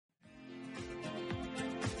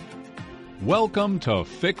Welcome to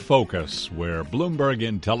FIC Focus, where Bloomberg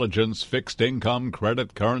Intelligence fixed income,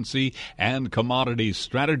 credit, currency, and commodities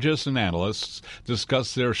strategists and analysts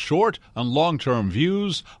discuss their short and long-term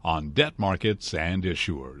views on debt markets and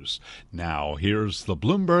issuers. Now, here's the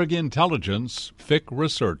Bloomberg Intelligence FIC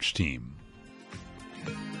research team.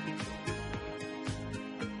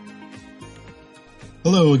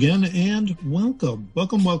 Hello again, and welcome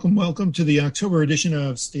to the October edition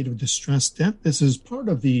of State of Distressed Debt. This is part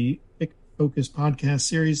of the FIC Focus podcast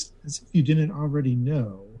series, as if you didn't already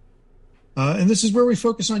know. And this is where we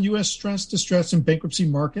focus on U.S. stress, distress, and bankruptcy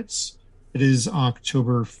markets. It is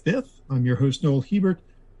October 5th. I'm your host, Noel Hebert,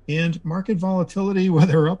 and market volatility,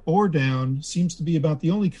 whether up or down, seems to be about the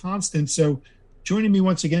only constant. So joining me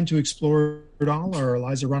once again to explore it all are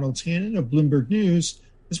Eliza Reynolds-Hannon of Bloomberg News,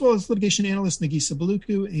 as well as litigation analyst Negisa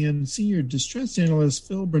Baluku and senior distress analyst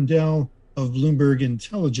Phil Brindell of Bloomberg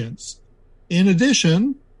Intelligence. In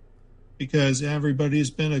addition, because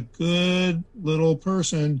everybody's been a good little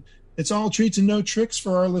person, it's all treats and no tricks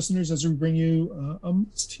for our listeners as we bring you a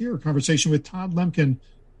must-hear conversation with Todd Lemkin,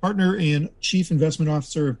 partner and chief investment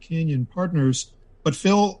officer of Canyon Partners. But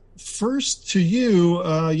Phil, first to you,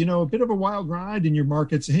 a bit of a wild ride in your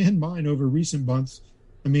markets and mine over recent months.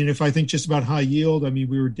 I mean, if I think just about high yield, we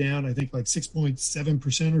were down, I think like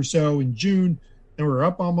 6.7% or so in June, and we're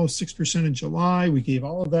up almost 6% in July. We gave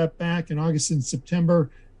all of that back in August and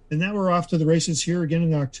September, and now we're off to the races here again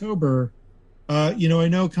in October. I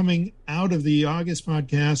know coming out of the August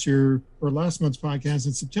podcast or last month's podcast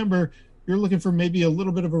in September, you're looking for maybe a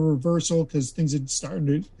little bit of a reversal because things had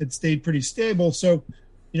stayed pretty stable. So,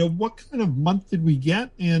 what kind of month did we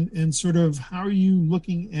get, and sort of how are you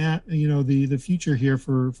looking at, the future here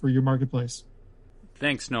for your marketplace?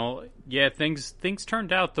 Thanks, Noel. Yeah, things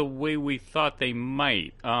turned out the way we thought they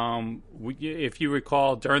might. If you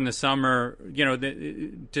recall, during the summer,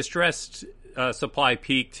 the distressed supply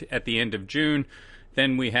peaked at the end of June.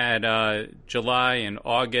 Then we had July and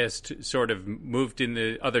August sort of moved in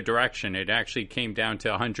the other direction. It actually came down to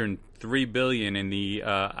 103 billion in the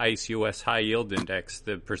ICE U.S. High Yield Index.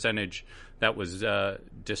 The percentage that was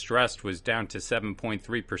distressed was down to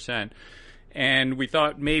 7.3%. And we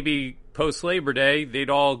thought maybe post-Labor Day, they'd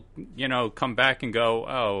all, come back and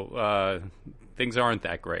go, things aren't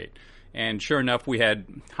that great. And sure enough, we had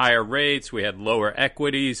higher rates, we had lower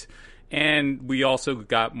equities, and we also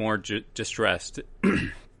got more distressed.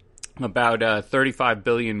 About 35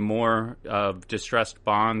 billion more of distressed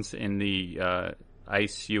bonds in the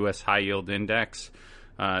ICE U.S. High Yield Index.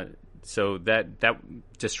 So that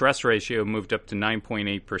distress ratio moved up to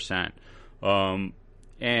 9.8%.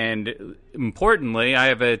 And importantly, I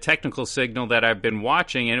have a technical signal that I've been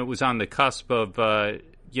watching, and it was on the cusp of,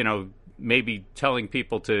 maybe telling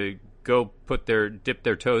people to go dip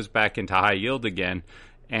their toes back into high yield again.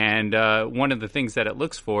 And one of the things that it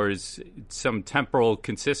looks for is some temporal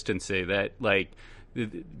consistency that,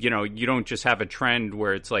 you don't just have a trend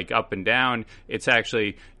where it's like up and down. It's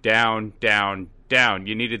actually down, down, down.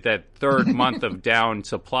 You needed that third month of down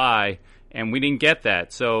supply, and we didn't get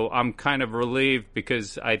that. So I'm kind of relieved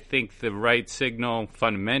because I think the right signal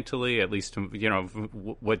fundamentally, at least,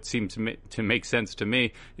 what seems to make sense to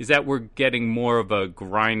me, is that we're getting more of a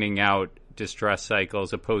grinding out distress cycle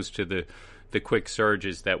as opposed to the quick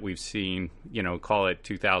surges that we've seen, call it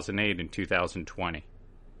 2008 and 2020.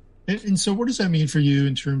 And so what does that mean for you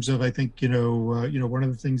in terms of, I think, one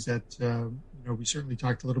of the things that, we certainly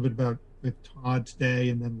talked a little bit about with Todd today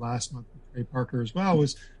and then last month with Trey Parker as well,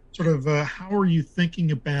 was sort of how are you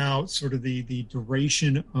thinking about sort of the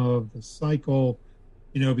duration of the cycle,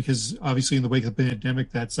 because obviously in the wake of the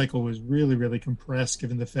pandemic, that cycle was really, really compressed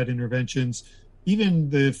given the Fed interventions. Even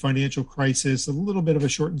the financial crisis, a little bit of a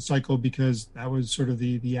shortened cycle because that was sort of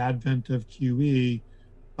the advent of QE.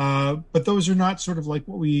 But those are not sort of like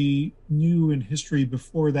what we knew in history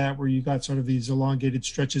before that, where you got sort of these elongated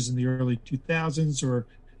stretches in the early 2000s or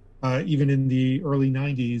even in the early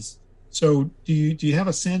 90s. So do you have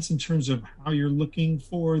a sense in terms of how you're looking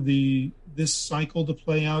for this cycle to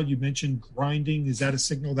play out? You mentioned grinding. Is that a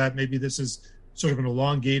signal that maybe this is sort of an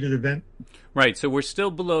elongated event? Right. So we're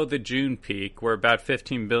still below the June peak. We're about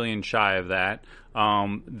 15 billion shy of that.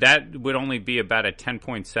 That would only be about a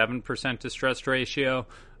 10.7% distress ratio.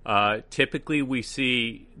 Typically, we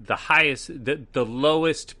see the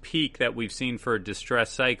lowest peak that we've seen for a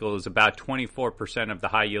distress cycle is about 24% of the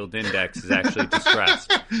high yield index is actually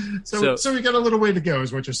distressed. So we got a little way to go,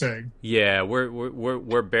 is what you're saying. Yeah,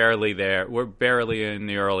 we're barely there. We're barely in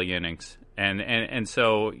the early innings, and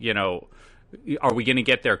so are we going to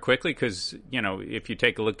get there quickly? Because, if you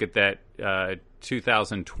take a look at that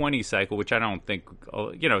 2020 cycle, which I don't think,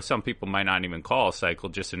 some people might not even call a cycle,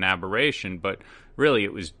 just an aberration, but really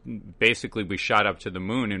it was basically we shot up to the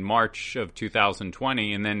moon in March of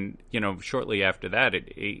 2020, and then, shortly after that,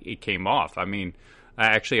 it came off. I mean,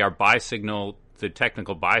 actually our buy signal, the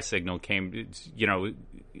technical buy signal came,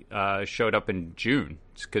 showed up in June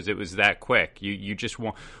because it was that quick. You just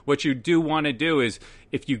want, what you do want to do is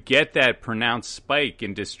if you get that pronounced spike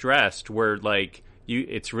in distressed where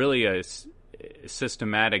it's really a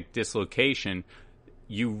systematic dislocation,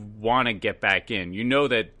 you want to get back in. You know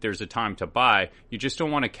that there's a time to buy. You just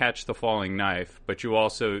don't want to catch the falling knife, but you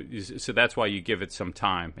also, so that's why you give it some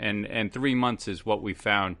time. And 3 months is what we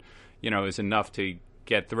found, is enough to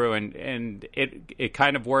get through, and it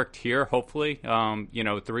kind of worked here, hopefully.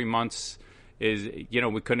 3 months is,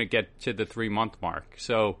 we couldn't get to the 3 month mark.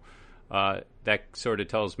 So that sort of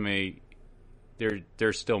tells me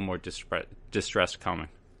there's still more distress coming.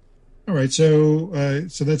 All right. So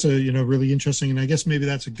that's really interesting. And I guess maybe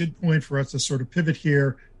that's a good point for us to sort of pivot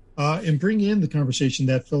here and bring in the conversation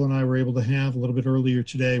that Phil and I were able to have a little bit earlier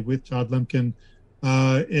today with Todd Lemkin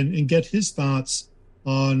and get his thoughts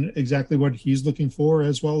on exactly what he's looking for,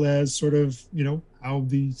 as well as sort of, how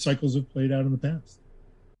the cycles have played out in the past.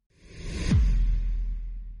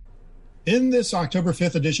 In this October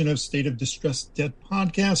 5th edition of State of Distressed Debt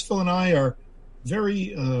podcast, Phil and I are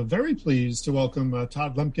very pleased to welcome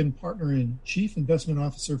Todd Lemkin, partner and chief investment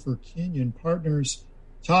officer for Canyon Partners.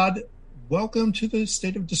 Todd, welcome to the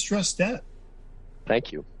State of Distressed Debt.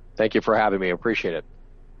 Thank you. Thank you for having me. I appreciate it.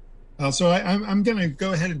 So I'm going to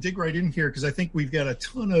go ahead and dig right in here because I think we've got a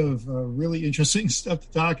ton of really interesting stuff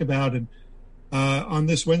to talk about. And on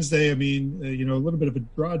this Wednesday, I mean, a little bit of a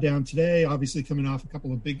drawdown today, obviously coming off a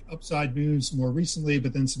couple of big upside moves more recently,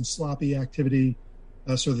 but then some sloppy activity,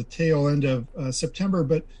 sort of the tail end of September.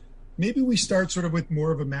 But maybe we start sort of with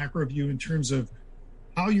more of a macro view in terms of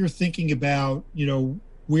how you're thinking about,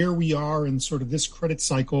 where we are in sort of this credit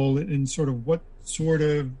cycle and sort of what sort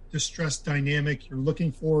of distress dynamic you're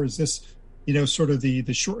looking for. Is this, sort of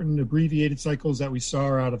the shortened, abbreviated cycles that we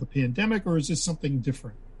saw out of the pandemic, or is this something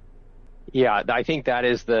different? Yeah, I think that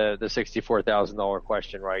is the $64,000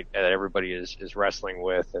 question, right? That everybody is wrestling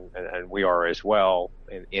with, and we are as well.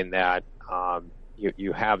 In that,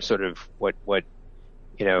 you have sort of what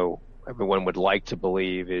everyone would like to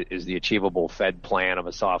believe is the achievable Fed plan of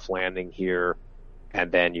a soft landing here. And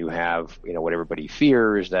then you have, what everybody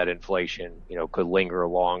fears, that inflation, could linger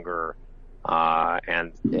longer.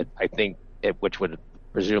 And I think which would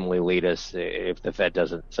presumably lead us, if the Fed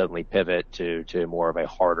doesn't suddenly pivot to more of a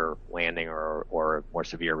harder landing or a more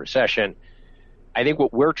severe recession. I think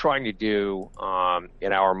what we're trying to do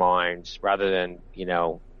in our minds, rather than,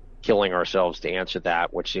 killing ourselves to answer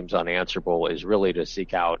that, which seems unanswerable, is really to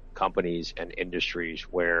seek out companies and industries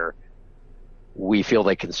where we feel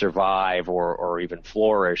they can survive or even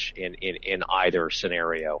flourish in either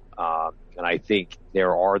scenario. And I think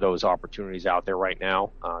there are those opportunities out there right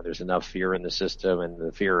now. There's enough fear in the system, and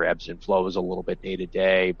the fear ebbs and flows a little bit day to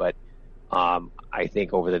day. But I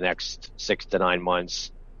think over the next 6 to 9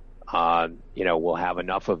 months, we'll have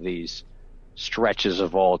enough of these stretches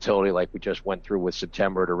of volatility like we just went through with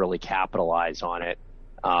September to really capitalize on it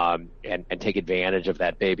and take advantage of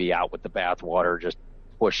that baby out with the bathwater, just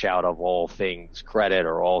push out of all things credit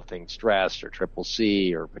or all things stressed or triple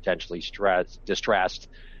C or potentially distressed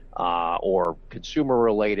or consumer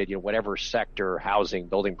related, whatever sector, housing,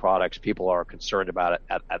 building products, people are concerned about it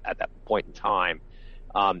at that point in time.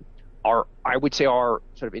 I would say our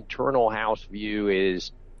sort of internal house view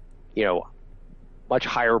is, much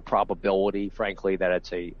higher probability, frankly, that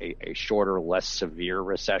it's a shorter, less severe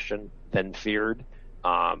recession than feared.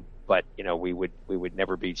 But we would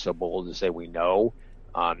never be so bold to say we know.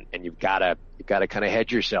 And you've got to kind of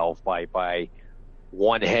hedge yourself by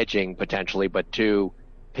one, hedging potentially, but two,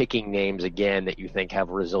 picking names again that you think have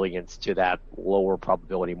resilience to that lower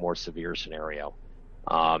probability, more severe scenario.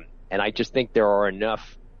 And I just think there are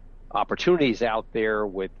enough opportunities out there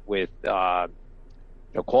with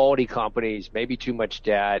quality companies, maybe too much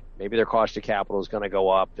debt, maybe their cost of capital is going to go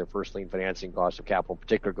up, their first lien financing cost of capital in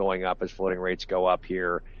particular going up as floating rates go up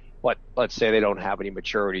here. But let's say they don't have any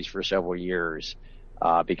maturities for several years.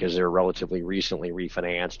 Because they're relatively recently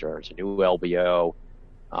refinanced or it's a new LBO.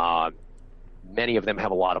 Many of them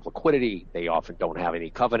have a lot of liquidity. They often don't have any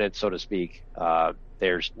covenants, so to speak.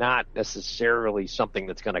 There's not necessarily something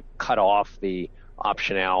that's going to cut off the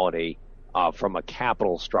optionality from a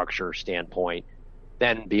capital structure standpoint.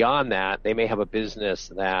 Then beyond that, they may have a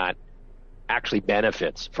business that actually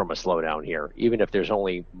benefits from a slowdown here, even if there's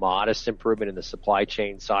only modest improvement in the supply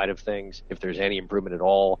chain side of things. If there's any improvement at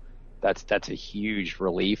all, that's a huge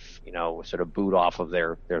relief, sort of boot off of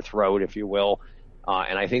their throat, if you will.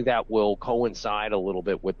 And I think that will coincide a little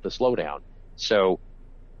bit with the slowdown. So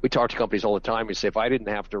we talk to companies all the time. We say, if I didn't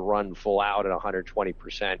have to run full out at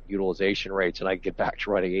 120% utilization rates and I could get back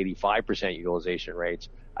to running 85% utilization rates,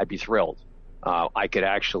 I'd be thrilled. I could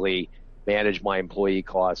actually manage my employee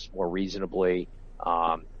costs more reasonably.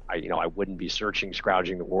 I wouldn't be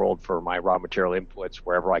scrounging the world for my raw material inputs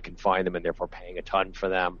wherever I can find them and therefore paying a ton for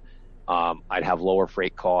them. I'd have lower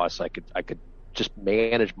freight costs. I could just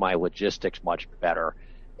manage my logistics much better.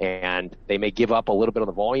 And they may give up a little bit on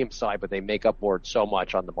the volume side, but they make up for it so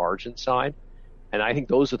much on the margin side. And I think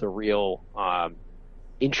those are the real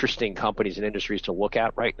interesting companies and industries to look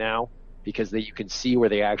at right now, because you can see where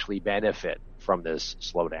they actually benefit from this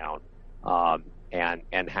slowdown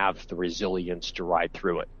and have the resilience to ride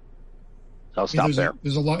through it. So I'll stop there.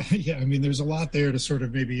 There's a lot. Yeah, I mean, there's a lot there to sort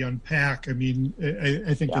of maybe unpack. I mean,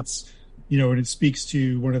 I think it's, and it speaks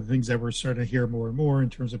to one of the things that we're starting to hear more and more in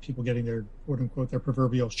terms of people getting their quote unquote their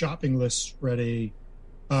proverbial shopping lists ready.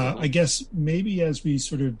 I guess maybe as we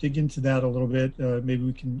sort of dig into that a little bit, maybe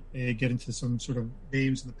we can get into some sort of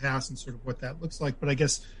names in the past and sort of what that looks like. But I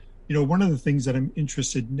guess, one of the things that I'm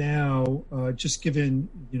interested now, just given,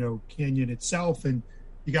 Canyon itself, and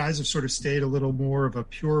you guys have sort of stayed a little more of a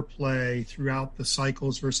pure play throughout the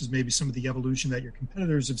cycles versus maybe some of the evolution that your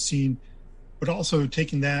competitors have seen. But also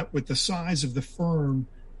taking that with the size of the firm,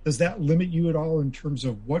 does that limit you at all in terms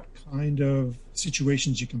of what kind of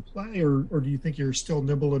situations you can play? Or do you think you're still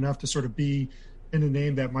nimble enough to sort of be in a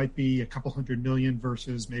name that might be a couple $100 million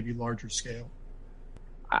versus maybe larger scale?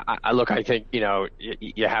 I think,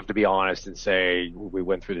 you have to be honest and say we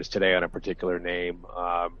went through this today on a particular name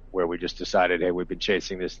where we just decided, hey, we've been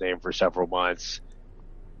chasing this name for several months.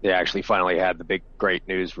 They actually finally had the big, great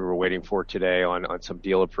news we were waiting for today on some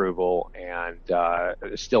deal approval, and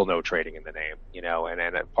there's still no trading in the name,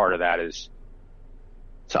 and part of that is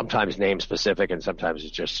sometimes name specific and sometimes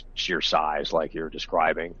it's just sheer size like you're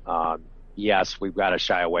describing. Yes, we've got to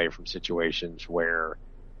shy away from situations where,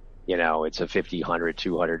 it's a 50, 100,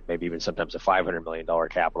 200, maybe even sometimes a $500 million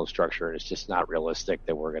capital structure, and it's just not realistic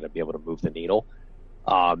that we're going to be able to move the needle.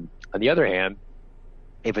 On the other hand,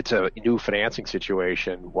 if it's a new financing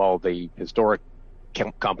situation, while the historic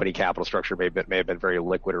company capital structure may have been very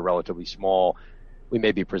liquid or relatively small, we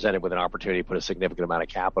may be presented with an opportunity to put a significant amount of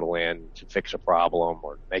capital in to fix a problem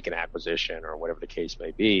or make an acquisition or whatever the case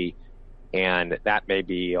may be. And that may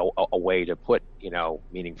be a way to put,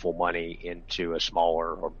 meaningful money into a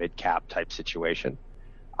smaller or mid-cap type situation.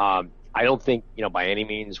 I don't think, by any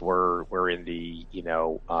means we're in the,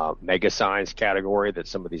 mega size category that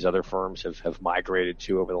some of these other firms have migrated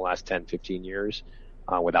to over the last 10, 15 years,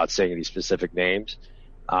 without saying any specific names.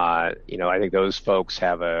 I think those folks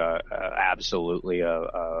have absolutely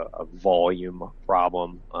a volume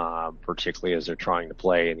problem, particularly as they're trying to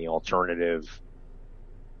play in the alternative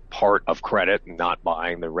part of credit and not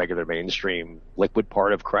buying the regular mainstream liquid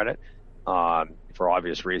part of credit. For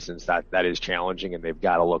obvious reasons, that is challenging, and they've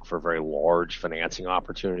got to look for very large financing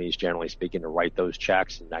opportunities, generally speaking, to write those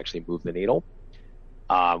checks and actually move the needle.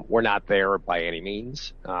 We're not there by any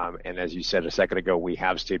means. And as you said a second ago, we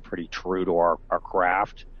have stayed pretty true to our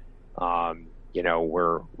craft.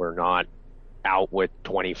 We're not out with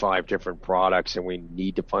 25 different products and we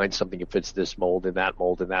need to find something that fits this mold and that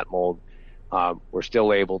mold and that mold. We're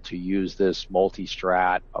still able to use this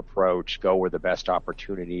multi-strat approach, go where the best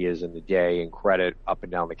opportunity is in the day, and credit up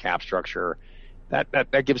and down the cap structure.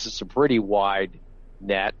 That gives us a pretty wide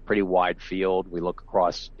net, pretty wide field. We look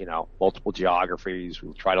across, multiple geographies.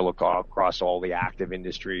 We try to look across all the active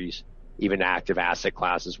industries, even active asset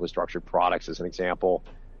classes with structured products as an example.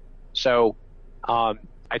 So I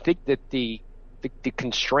think that the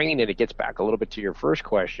constraint, and it gets back a little bit to your first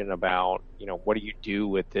question about, what do you do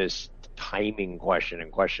with this timing question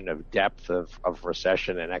and question of depth of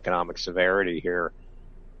recession and economic severity here?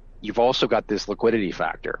 You've also got this liquidity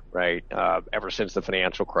factor, right? Ever since the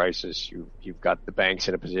financial crisis, you've got the banks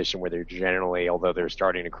in a position where they're generally, although they're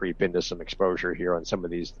starting to creep into some exposure here on some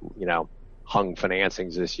of these, hung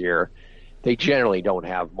financings this year, they generally don't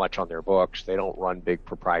have much on their books. They don't run big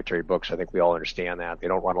proprietary books. I think we all understand that. They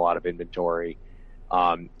don't run a lot of inventory.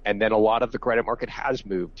 And then a lot of the credit market has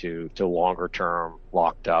moved to longer term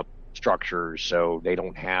locked up structures, so they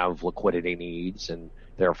don't have liquidity needs and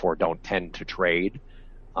therefore don't tend to trade.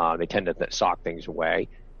 They tend to sock things away.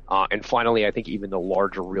 And finally, I think even the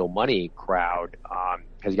larger real money crowd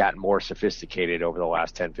has gotten more sophisticated over the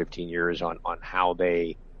last 10, 15 years on how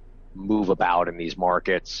they move about in these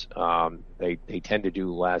markets. They tend to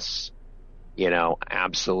do less,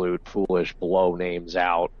 absolute foolish blow names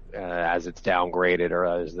out as it's downgraded or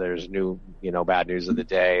as there's new, bad news of the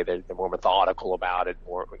day. They're more methodical about it,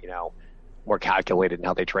 more calculated in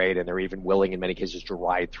how they trade, and they're even willing in many cases to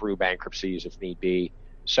ride through bankruptcies if need be.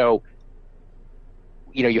 So,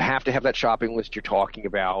 you have to have that shopping list you're talking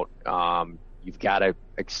about. You've got to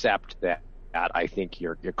accept that I think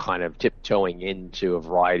you're kind of tiptoeing into a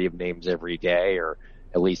variety of names every day, or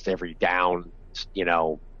at least every down,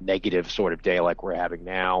 negative sort of day like we're having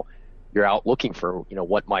now. You're out looking for,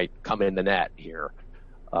 what might come in the net here.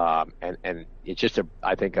 And it's just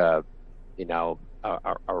I think a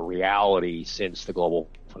reality since the global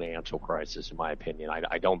financial crisis, in my opinion.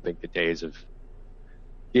 I don't think the days of,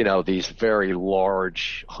 these very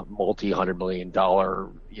large multi-$100 million,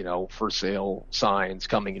 for sale signs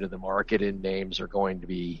coming into the market in names are going to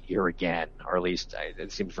be here again, or at least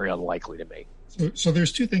it seems very unlikely to me. So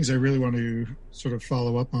there's two things I really want to sort of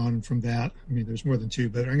follow up on from that. I mean, there's more than two,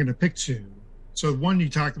 but I'm going to pick two. So one, you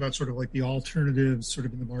talked about sort of like the alternatives sort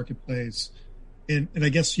of in the marketplace. And I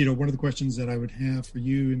guess, one of the questions that I would have for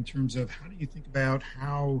you in terms of how do you think about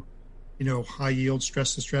how, high yield,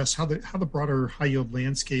 stress distress, how the broader high yield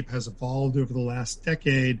landscape has evolved over the last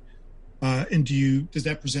decade. And does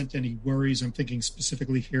that present any worries? I'm thinking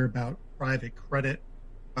specifically here about private credit,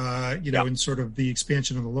 and sort of the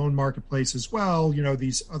expansion of the loan marketplace as well,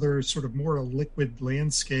 these other sort of more liquid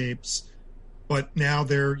landscapes. But now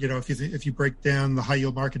they're, if you break down the high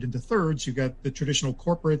yield market into thirds, you've got the traditional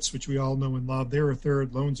corporates, which we all know and love. They're a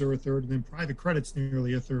third, loans are a third, and then private credit's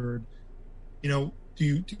nearly a third.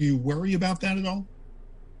 Do you worry about that at all?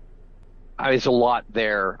 There's a lot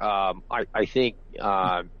there. I think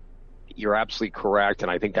you're absolutely correct, and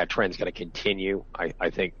I think that trend's going to continue. I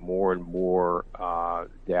think more and more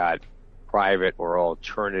that private or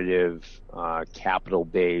alternative capital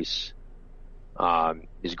base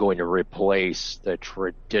is going to replace the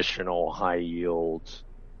traditional high yield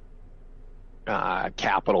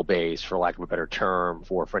capital base, for lack of a better term,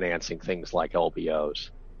 for financing things like LBOs.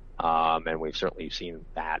 And we've certainly seen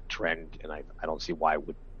that trend, and I don't see why it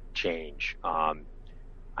would change.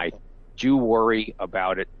 I do worry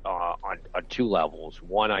about it on two levels.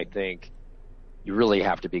 One, I think you really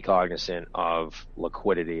have to be cognizant of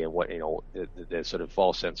liquidity and what, the sort of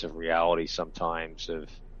false sense of reality sometimes of,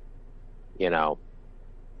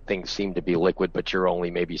 things seem to be liquid, but you're only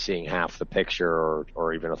maybe seeing half the picture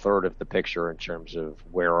or even a third of the picture in terms of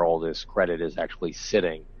where all this credit is actually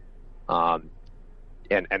sitting. And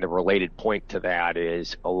the related point to that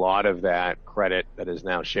is a lot of that credit that is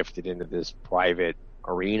now shifted into this private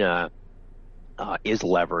arena is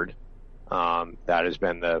levered. That has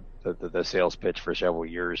been the sales pitch for several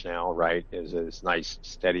years now, right? Is this nice,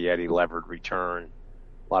 steady Eddie levered return,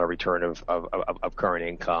 a lot of return of current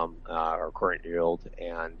income or current yield,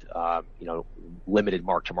 and limited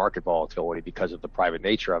mark-to-market volatility because of the private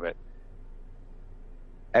nature of it.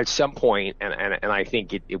 At some point, and I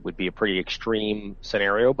think it would be a pretty extreme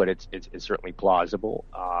scenario, but it's certainly plausible.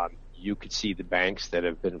 You could see the banks that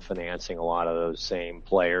have been financing a lot of those same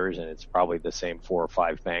players, and it's probably the same 4 or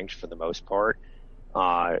 5 banks for the most part,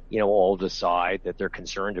 all decide that they're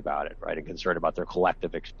concerned about it, right, and concerned about their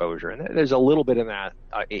collective exposure. And there's a little bit of that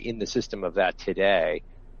in the system of that today,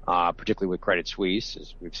 particularly with Credit Suisse,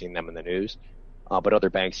 as we've seen them in the news, but other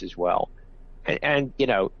banks as well. And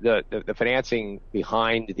the financing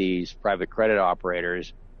behind these private credit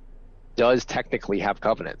operators does technically have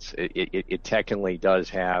covenants. It technically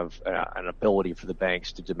does have an ability for the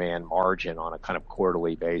banks to demand margin on a kind of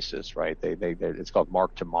quarterly basis, right? It's called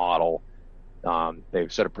mark to model.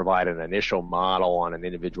 They've sort of provided an initial model on an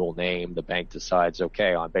individual name. The bank decides,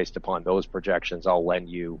 okay, based upon those projections, I'll lend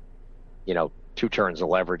you, 2 turns of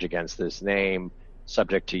leverage against this name,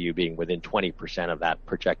 subject to you being within 20% of that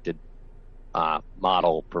projected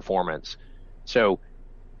model performance. So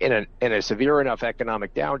in a severe enough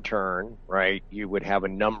economic downturn, right, you would have a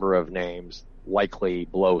number of names likely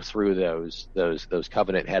blow through those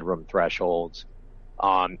covenant headroom thresholds.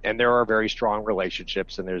 And there are very strong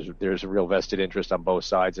relationships, and there's a real vested interest on both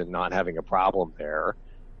sides in not having a problem there.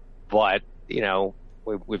 But,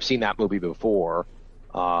 we've seen that movie before,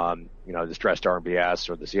 distressed RMBS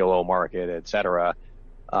or the CLO market, et cetera.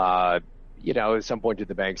 At some point did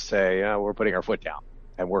the banks say, we're putting our foot down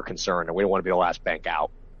and we're concerned and we don't want to be the last bank out.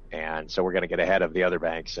 And so we're going to get ahead of the other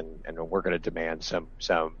banks and we're going to demand some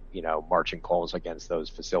margin calls against those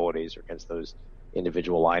facilities or against those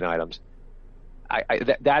individual line items.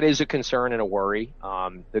 That is a concern and a worry.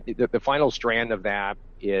 The final strand of that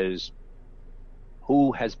is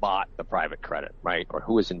who has bought the private credit, right? Or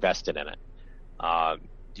who has invested in it.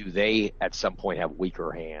 do they at some point have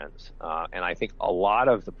weaker hands? And I think a lot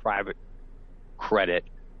of the private credit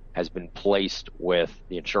has been placed with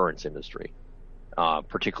the insurance industry,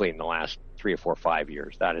 particularly in the last 3 or 4 or 5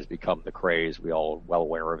 years. That has become the craze. We all are well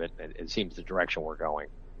aware of it, and it seems the direction we're going.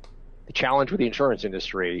 The challenge with the insurance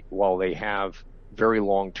industry, while they have very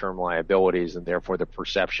long-term liabilities and therefore the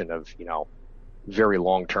perception of, very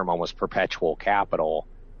long-term, almost perpetual capital,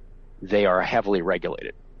 they are heavily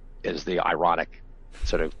regulated, is the ironic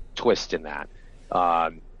sort of twist in that.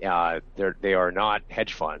 They are not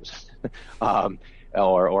hedge funds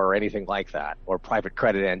or anything like that, or private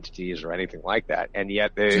credit entities or anything like that. And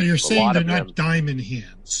yet so you're saying they're not diamond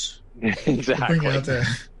hands. Exactly.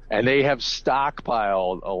 And they have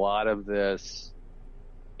stockpiled a lot of this,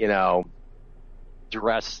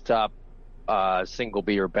 dressed up, single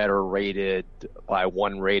B or better rated by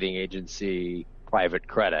one rating agency private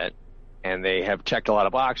credit. And they have checked a lot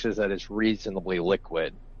of boxes that it's reasonably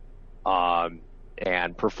liquid,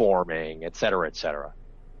 and performing, et cetera, et cetera.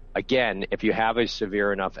 Again, if you have a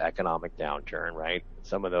severe enough economic downturn, right,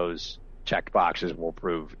 some of those checked boxes will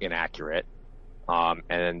prove inaccurate.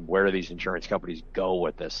 And where do these insurance companies go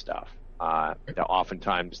with this stuff?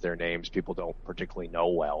 Oftentimes their names people don't particularly know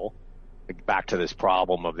well. Back to this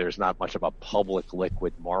problem of there's not much of a public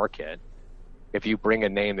liquid market. If you bring a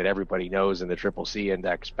name that everybody knows in the CCC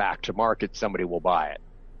index back to market, somebody will buy it.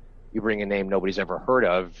 You bring a name nobody's ever heard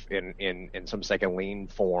of in some second lien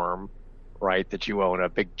form, right, that you own a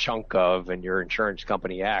big chunk of, and you're insurance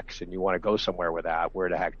company X, and you want to go somewhere with that, where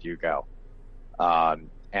the heck do you go?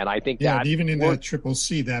 And I think that even in that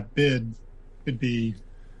CCC, that bid could be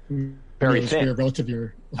very thin relative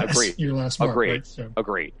to your last mark. Agreed. Right? So.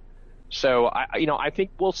 Agreed. So I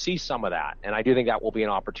think we'll see some of that, and I do think that will be an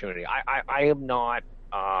opportunity. I am not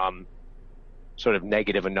sort of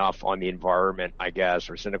negative enough on the environment, I guess,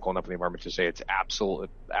 or cynical enough on the environment to say it's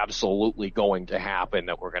absolutely going to happen,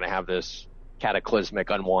 that we're going to have this cataclysmic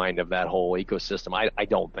unwind of that whole ecosystem. I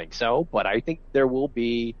don't think so, but I think there will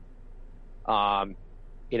be,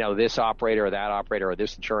 this operator or that operator or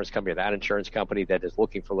this insurance company or that insurance company that is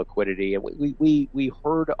looking for liquidity. And we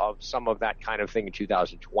heard of some of that kind of thing in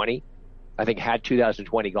 2020. I think had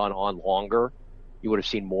 2020 gone on longer, you would have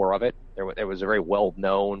seen more of it. There was a very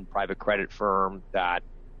well-known private credit firm that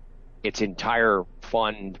its entire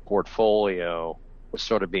fund portfolio was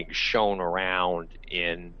sort of being shown around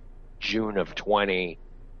in June of 20.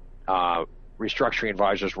 Restructuring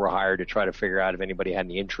advisors were hired to try to figure out if anybody had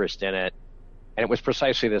any interest in it. And it was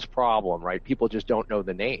precisely this problem, right? People just don't know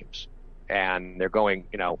the names. And they're going,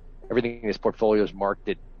 everything in this portfolio is marked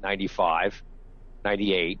at 95,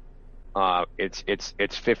 98.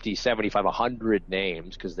 It's 50, 75, 100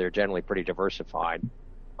 names, because they're generally pretty diversified,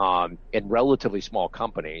 in relatively small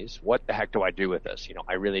companies. What the heck do I do with this?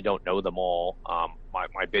 I really don't know them all.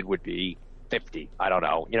 My bid would be 50. I don't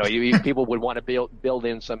know. People would want to build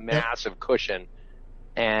in some massive cushion.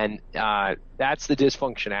 And that's the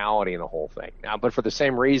dysfunctionality in the whole thing. Now, but for the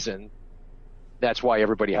same reason, that's why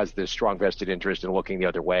everybody has this strong vested interest in looking the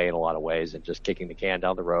other way in a lot of ways and just kicking the can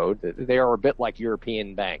down the road. They are a bit like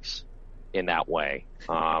European banks in that way.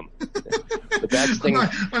 The best thing,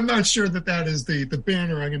 I'm not sure that is the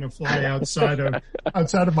banner I'm going to fly outside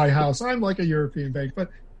of my house. I'm like a European bank, but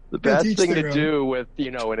the best thing to do with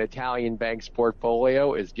an Italian bank's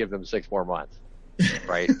portfolio is give them 6 more months.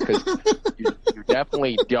 Right, because you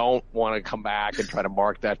definitely don't want to come back and try to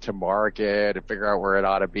mark that to market and figure out where it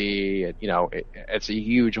ought to be. And, it's a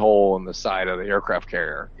huge hole in the side of the aircraft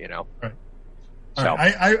carrier. Right. So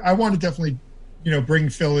I want to definitely, bring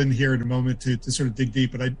Phil in here in a moment to sort of dig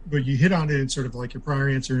deep. But you hit on it in sort of like your prior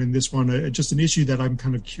answer in this one, just an issue that I'm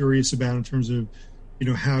kind of curious about in terms of,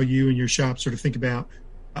 how you and your shop sort of think about.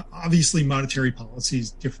 Obviously, monetary policy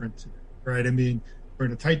is different, right? I mean, we're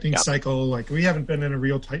in a tightening cycle. Like, we haven't been in a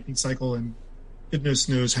real tightening cycle in goodness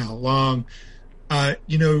knows how long.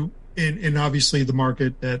 And obviously the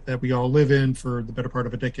market that we all live in for the better part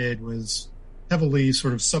of a decade was heavily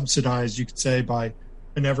sort of subsidized, you could say, by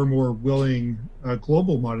an ever more willing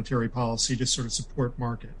global monetary policy to sort of support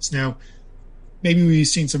markets. Now, maybe we've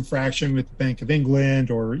seen some fraction with the Bank of England,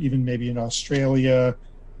 or even maybe in Australia,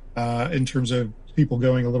 in terms of people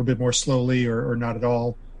going a little bit more slowly or not at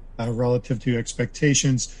all. Relative to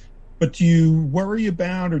expectations. But do you worry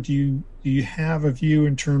about, or do you have a view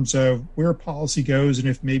in terms of where policy goes, and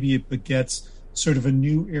if maybe it begets sort of a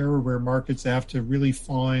new era where markets have to really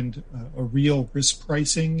find a real risk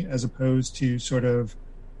pricing as opposed to sort of,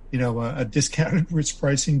 a discounted risk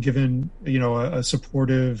pricing given, a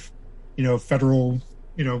supportive, Federal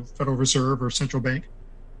Reserve or central bank?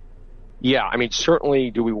 Yeah, I mean,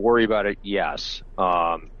 certainly do we worry about it? Yes.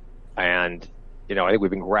 And I think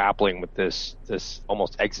we've been grappling with this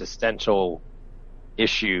almost existential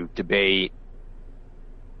issue debate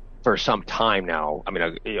for some time now. I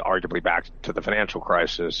mean, arguably back to the financial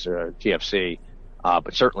crisis, GFC,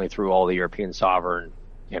 but certainly through all the European sovereign,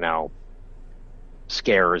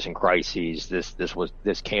 scares and crises.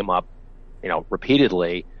 This came up,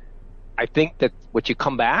 repeatedly. I think that what you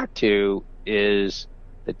come back to is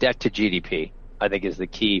the debt to GDP. I think is the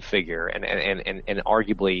key figure, and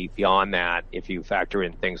arguably beyond that, if you factor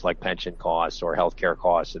in things like pension costs or healthcare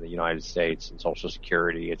costs in the United States and Social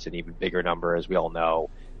Security, it's an even bigger number, as we all know.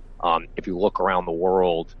 If you look around the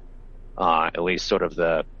world, at least sort of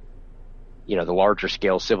the larger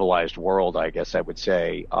scale civilized world, I guess I would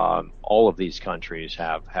say, all of these countries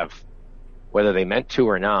have, whether they meant to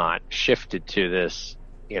or not, shifted to this,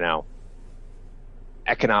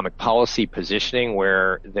 economic policy positioning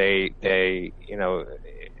where they're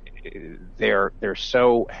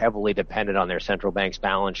so heavily dependent on their central bank's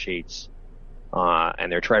balance sheets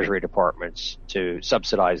and their treasury departments to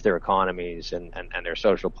subsidize their economies and their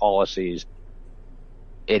social policies.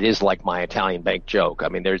 It is like my Italian bank joke. I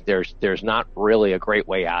mean, there's not really a great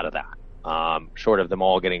way out of that, short of them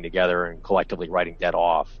all getting together and collectively writing debt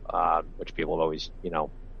off, which people have always,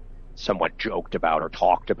 somewhat joked about or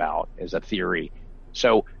talked about as a theory.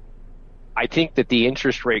 So I think that the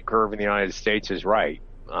interest rate curve in the United States is right.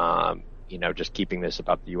 Just keeping this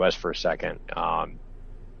about the U.S. for a second, I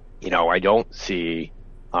don't see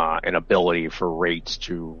an ability for rates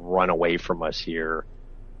to run away from us here.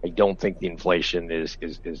 I don't think the inflation is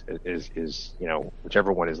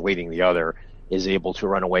whichever one is leading the other is able to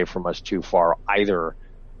run away from us too far either.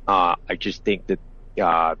 I just think that,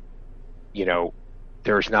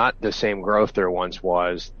 there's not the same growth there once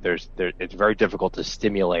was. It's very difficult to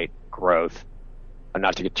stimulate growth. And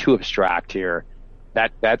not to get too abstract here,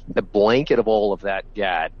 that the blanket of all of that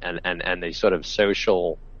debt and the sort of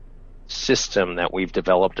social system that we've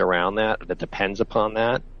developed around that depends upon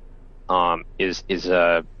that, is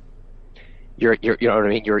you're you know what I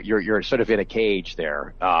mean? You're sort of in a cage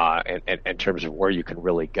there, in terms of where you can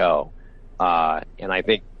really go. And I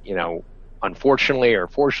think, unfortunately or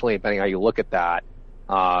fortunately, depending how you look at that,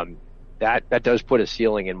 that does put a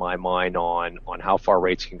ceiling in my mind on how far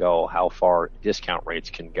rates can go, how far discount rates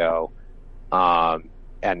can go.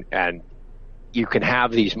 And you can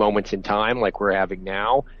have these moments in time like we're having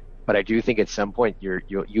now, but I do think at some point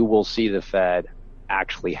you will see the Fed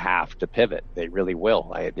actually have to pivot. They really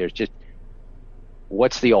will. There's just,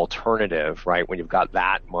 what's the alternative, right, when you've got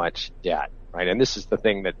that much debt, right? And this is the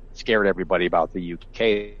thing that scared everybody about the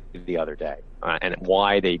UK the other day, and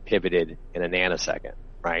why they pivoted in a nanosecond,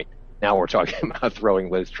 right? Now we're talking about throwing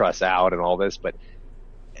Liz Truss out and all this, but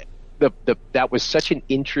that was such an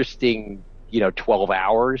interesting, 12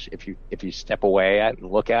 hours if you step away at and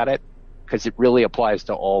look at it, because it really applies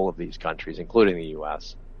to all of these countries, including the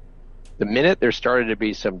U.S. The minute there started to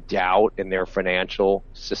be some doubt in their financial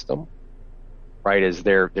system, right, as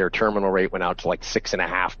their terminal rate went out to like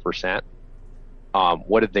 6.5%,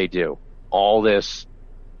 what did they do? All this,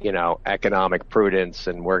 economic prudence,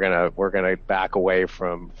 and we're gonna back away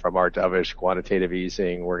from our dovish quantitative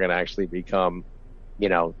easing. We're gonna actually become,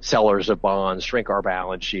 sellers of bonds, shrink our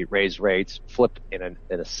balance sheet, raise rates, flipped in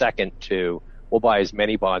a second to we'll buy as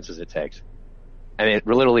many bonds as it takes. And it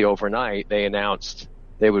literally overnight they announced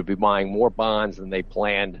they would be buying more bonds than they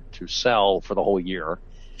planned to sell for the whole year,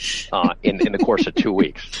 in the course of 2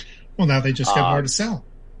 weeks. Well, now they just have more to sell.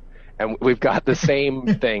 And we've got the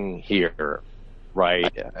same thing here,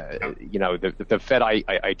 right? The Fed,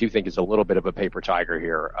 I do think, is a little bit of a paper tiger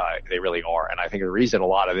here. They really are. And I think the reason a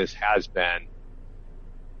lot of this has been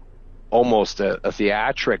almost a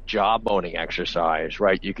theatric jawboning exercise,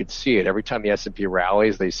 right? You could see it. Every time the S&P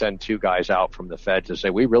rallies, they send two guys out from the Fed to say,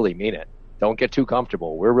 we really mean it. Don't get too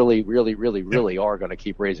comfortable. We're really, really, really, really are going to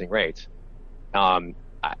keep raising rates.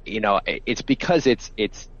 It's because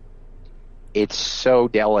it's so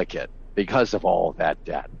delicate because of all of that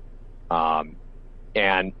debt.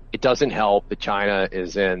 And it doesn't help that China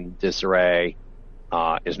is in disarray,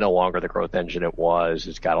 is no longer the growth engine it was.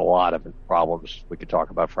 It's got a lot of problems we could talk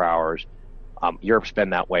about for hours. Europe's been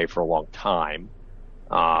that way for a long time.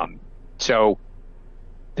 So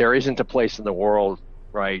there isn't a place in the world,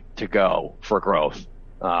 right, to go for growth.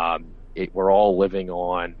 We're all living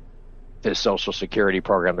on this Social Security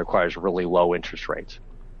program that requires really low interest rates.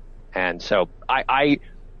 And so I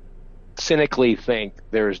cynically think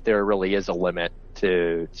there really is a limit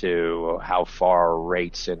to how far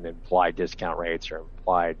rates and implied discount rates or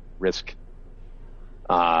implied risk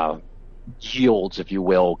yields, if you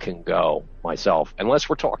will, can go myself, unless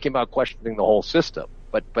we're talking about questioning the whole system.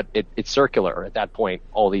 but it's circular. At that point,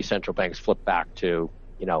 all these central banks flip back to,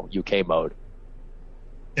 UK mode.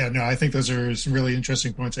 Yeah, no, I think those are some really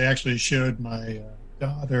interesting points. I actually showed my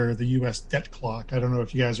daughter the U.S. debt clock. I don't know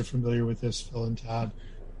if you guys are familiar with this, Phil and Todd.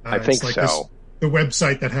 I think so. The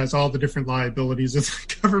website that has all the different liabilities of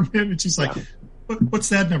the government. And she's like, what's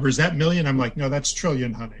that number? Is that million? I'm like, no, that's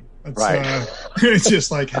trillion, honey. That's, right. It's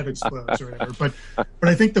just like head explodes or whatever. But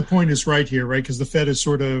I think the point is right here, right? Because the Fed has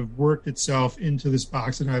sort of worked itself into this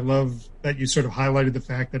box. And I love that you sort of highlighted the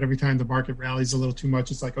fact that every time the market rallies a little too much,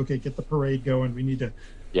 it's like, okay, get the parade going. We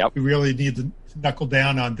really need to knuckle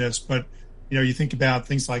down on this. But, you think about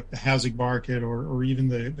things like the housing market or even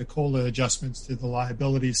the COLA adjustments to the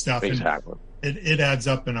liability stuff. Exactly. And it adds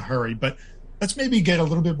up in a hurry. But let's maybe get a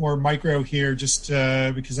little bit more micro here, just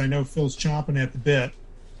because I know Phil's chomping at the bit.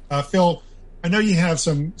 Phil, I know you have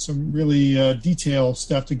some really detailed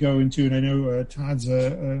stuff to go into, and I know Todd's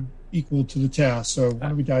equal to the task. So why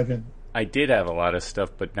don't we dive in? I did have a lot of stuff,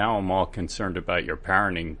 but now I'm all concerned about your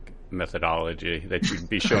parenting methodology, that you'd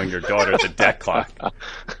be showing your daughter the debt clock.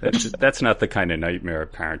 That's not the kind of nightmare a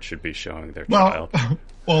parent should be showing their child.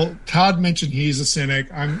 Well, Todd mentioned he's a cynic.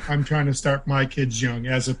 I'm trying to start my kids young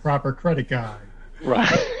as a proper credit guy. Right.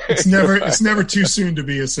 It's never too soon to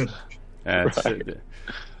be a cynic.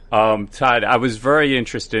 Todd, I was very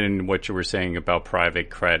interested in what you were saying about private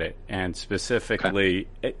credit, and specifically,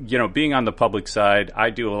 being on the public side, I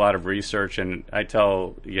do a lot of research, and I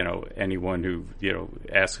tell, anyone who,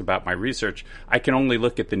 asks about my research, I can only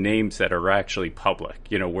look at the names that are actually public,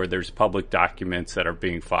 where there's public documents that are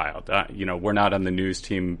being filed. We're not on the news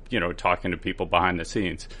team, talking to people behind the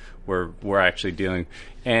scenes. We're actually dealing,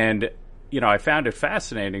 and, I found it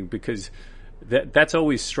fascinating because that's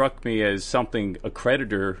always struck me as something a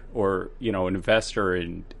creditor or, an investor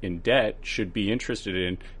in debt should be interested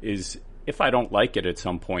in is, if I don't like it at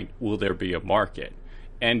some point, will there be a market?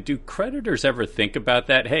 And do creditors ever think about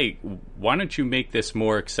that? Hey, why don't you make this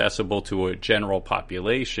more accessible to a general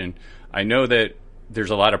population? I know that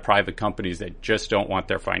there's a lot of private companies that just don't want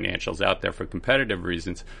their financials out there for competitive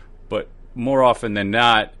reasons, but more often than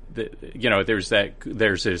not, there's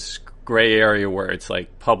this gray area where it's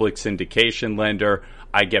like public syndication lender.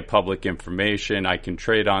 I get public information. I can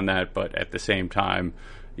trade on that, but at the same time,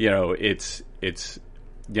 it's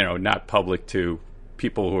not public to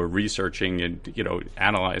people who are researching and,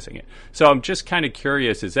 analyzing it. So I'm just kind of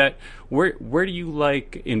curious, is that where do you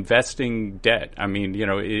like investing debt? I mean,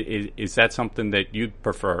 is that something that you'd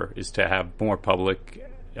prefer, is to have more public,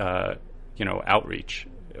 outreach,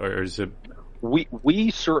 or is it?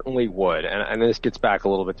 We certainly would, and this gets back a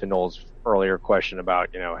little bit to Noel's earlier question about,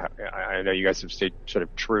 I know you guys have stayed sort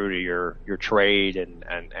of true to your trade, and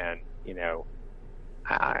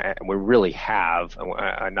we really have.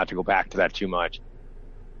 Not to go back to that too much.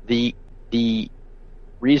 The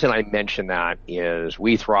reason I mention that is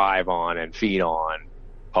we thrive on and feed on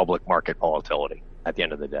public market volatility. At the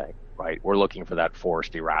end of the day, right? We're looking for that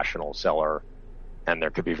forced irrational seller. And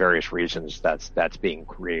there could be various reasons that's being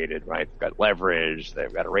created, right? They've got leverage,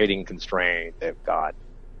 they've got a rating constraint, they've got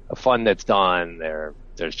a fund that's done,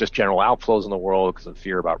 there's just general outflows in the world because of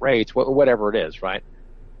fear about rates, whatever it is, right?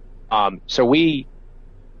 So we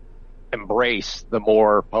embrace the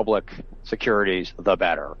more public securities, the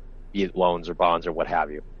better, be it loans or bonds or what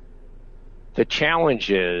have you. The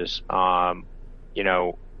challenge is,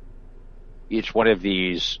 each one of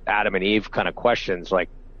these Adam and Eve kind of questions, like,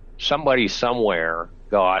 somebody somewhere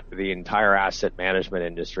got the entire asset management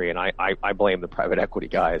industry, and I blame the private equity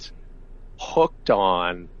guys, hooked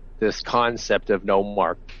on this concept of no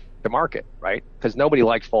mark to market, right? Because nobody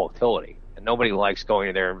likes volatility, and nobody likes going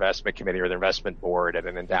to their investment committee or their investment board at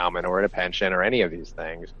an endowment or at a pension or any of these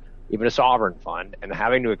things, even a sovereign fund, and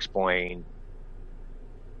having to explain,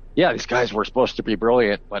 yeah, these guys were supposed to be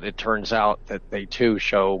brilliant, but it turns out that they too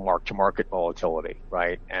show mark-to-market volatility,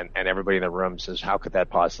 right? And everybody in the room says, how could that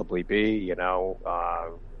possibly be?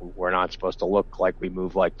 We're not supposed to look like we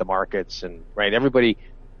move like the markets, and right. Everybody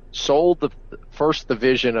sold the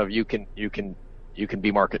vision of you can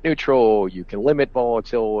be market neutral, you can limit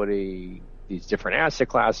volatility. These different asset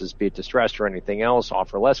classes, be it distressed or anything else,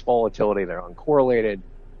 offer less volatility. They're uncorrelated.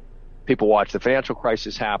 People watch the financial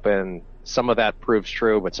crisis happen. Some of that proves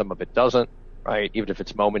true, but some of it doesn't, right? Even if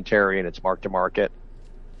it's momentary and it's mark to market.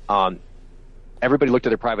 Everybody looked at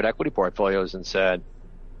their private equity portfolios and said,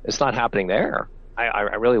 it's not happening there. I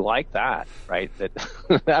really like that, right? That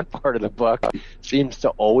that part of the book seems to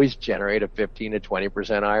always generate a 15 to 20%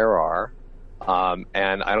 IRR.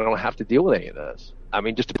 And I don't have to deal with any of this. I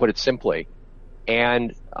mean, just to put it simply.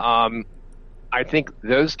 And I think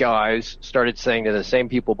those guys started saying to the same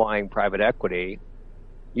people buying private equity,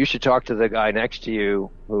 you should talk to the guy next to you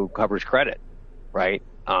who covers credit, right?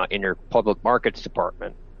 In your public markets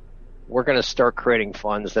department. We're going to start creating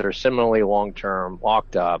funds that are similarly long-term,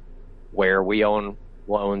 locked up, where we own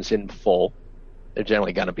loans in full. They're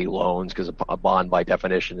generally going to be loans because a bond by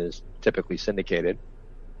definition is typically syndicated.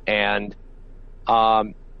 And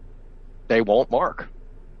they won't mark,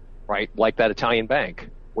 right? Like that Italian bank.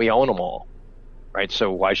 We own them all, right?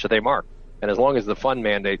 So why should they mark? And as long as the fund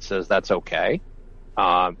mandate says that's okay,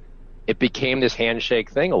 it became this handshake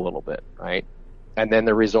thing a little bit, right? And then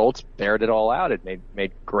the results bared it all out. It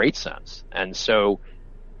made great sense. And so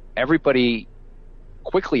everybody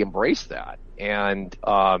quickly embraced that. And,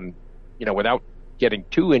 without getting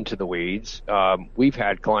too into the weeds, we've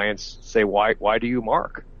had clients say, why do you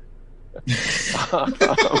mark?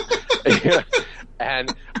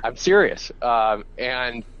 And I'm serious.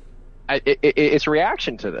 And it's a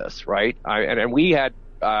reaction to this, right? And we've been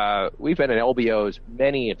in LBOs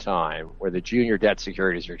many a time where the junior debt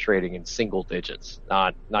securities are trading in single digits,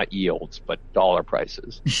 not yields, but dollar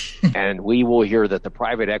prices. And we will hear that the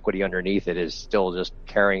private equity underneath it is still just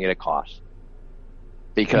carrying it at cost.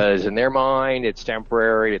 Because in their mind, it's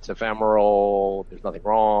temporary, it's ephemeral, there's nothing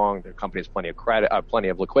wrong, the company has plenty of credit, plenty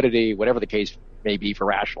of liquidity, whatever the case may be for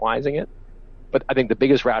rationalizing it. But I think the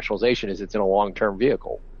biggest rationalization is it's in a long-term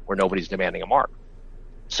vehicle where nobody's demanding a mark.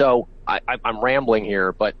 So I'm rambling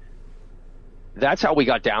here, but that's how we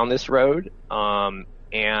got down this road.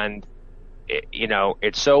 And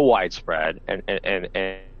it's so widespread and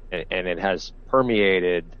it has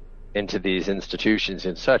permeated into these institutions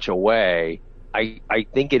in such a way. I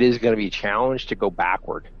think it is going to be challenged to go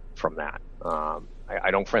backward from that.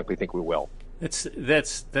 I don't frankly think we will.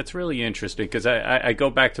 That's really interesting because I go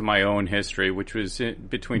back to my own history, which was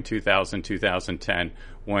between 2000 and 2010,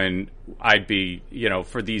 when I'd be,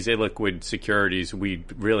 for these illiquid securities, we'd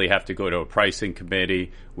really have to go to a pricing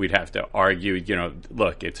committee. We'd have to argue,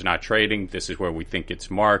 look, it's not trading. This is where we think it's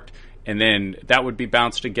marked. And then that would be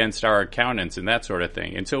bounced against our accountants and that sort of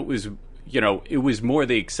thing. And so it was, it was more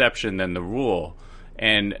the exception than the rule.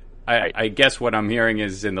 And I guess what I'm hearing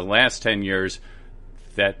is in the last 10 years,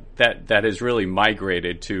 that has really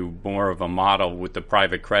migrated to more of a model with the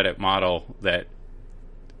private credit model that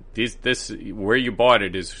this where you bought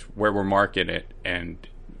it is where we're marketing it, and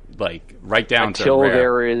like right down until to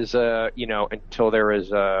there is until there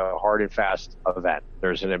is a hard and fast event,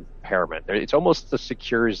 there's an impairment. It's almost the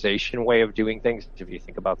securitization way of doing things if you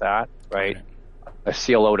think about that, right? A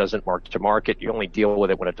CLO doesn't mark to market. You only deal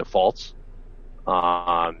with it when it defaults.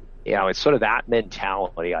 It's sort of that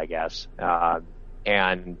mentality, I guess.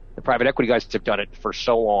 And the private equity guys have done it for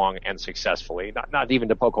so long and successfully, not even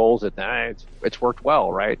to poke holes at that. It's worked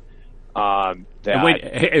well, right? And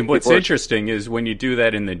what's interesting is when you do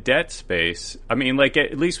that in the debt space, I mean, like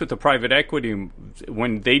at least with the private equity,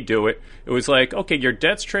 when they do it, it was like, okay, your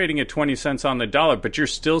debt's trading at 20 cents on the dollar, but you're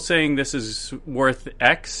still saying this is worth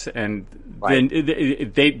X, and then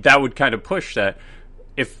that would kind of push that.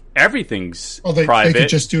 If everyth's private, they could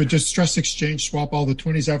just do a distress exchange, swap all the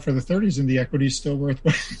 20s out for the 30s, and the equity's still worth.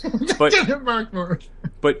 But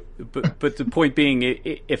the point being,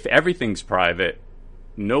 if everything's private,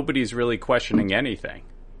 nobody's really questioning anything.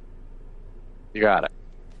 You got it.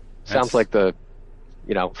 Sounds like the,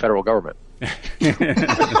 federal government. There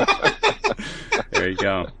you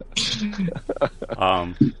go.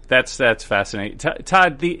 That's fascinating.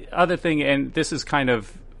 Todd, the other thing, and this is kind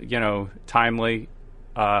of timely.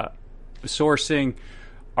 Sourcing,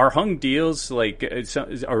 are hung deals like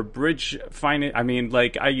or bridge finance? I mean,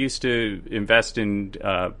 like I used to invest in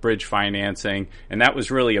bridge financing, and that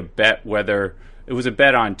was really a bet whether it was a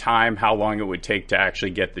bet on time, how long it would take to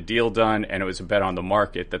actually get the deal done, and it was a bet on the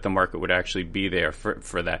market that the market would actually be there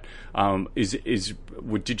for that.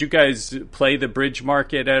 Did you guys play the bridge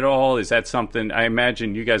market at all? Is that something? I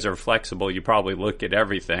imagine you guys are flexible. You probably look at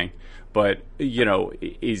everything, but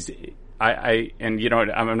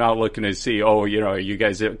I'm not looking to see, you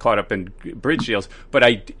guys are caught up in bridge deals, but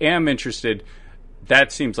I am interested.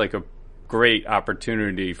 That seems like a great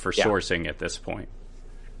opportunity for sourcing at this point.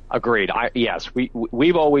 Agreed. Yes,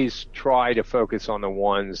 we've always tried to focus on the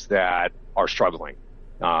ones that are struggling,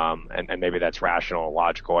 and maybe that's rational and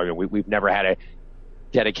logical. I mean, we've never had a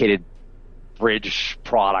dedicated bridge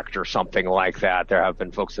product or something like that. There have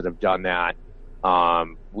been folks that have done that.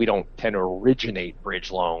 We don't tend to originate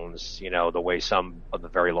bridge loans, the way some of the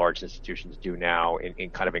very large institutions do now in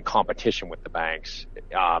competition with the banks.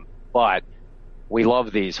 But we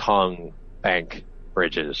love these hung bank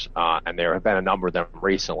bridges, and there have been a number of them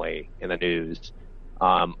recently in the news.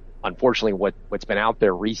 Unfortunately, what's been out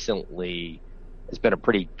there recently has been a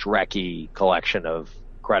pretty drecky collection of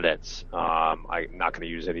credits. I'm not going to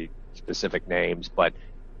use any specific names,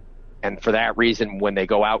 and for that reason, when they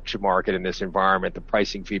go out to market in this environment, the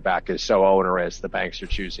pricing feedback is so onerous, the banks are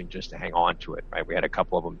choosing just to hang on to it, right? We had a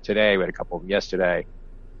couple of them today. We had a couple of them yesterday.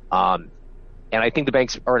 And I think the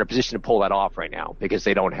banks are in a position to pull that off right now because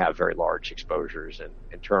they don't have very large exposures and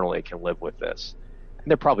internally can live with this. And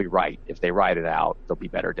they're probably right. If they ride it out, there'll be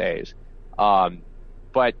better days.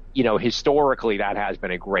 But, historically, that has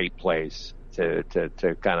been a great place to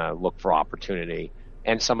kind of look for opportunity.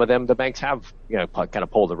 And some of them, the banks have, kind of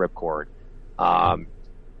pulled the ripcord.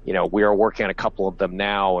 We are working on a couple of them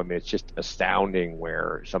now. I mean, it's just astounding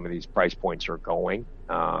where some of these price points are going.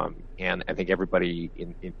 And I think everybody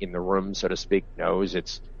in the room, so to speak, knows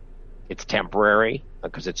it's temporary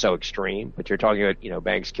because it's so extreme. But you're talking about,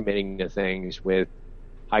 banks committing to things with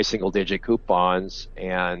high single-digit coupons,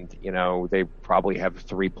 and, they probably have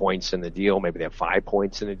 3 points in the deal. Maybe they have 5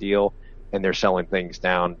 points in the deal, and they're selling things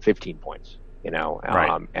down 15 points.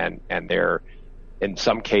 Right. And they're in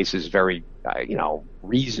some cases very,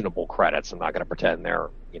 reasonable credits. I'm not going to pretend they're,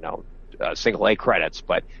 single A credits,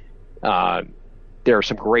 but there are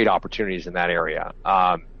some great opportunities in that area.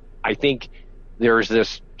 I think there's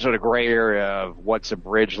this sort of gray area of what's a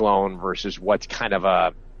bridge loan versus what's kind of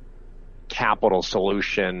a capital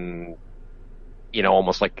solution,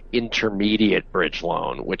 almost like intermediate bridge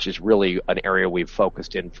loan, which is really an area we've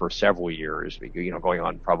focused in for several years, going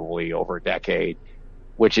on probably over a decade,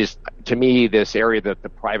 which is, to me, this area that the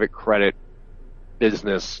private credit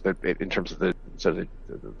business, in terms of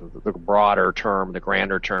the broader term, the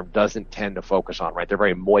grander term, doesn't tend to focus on, right? They're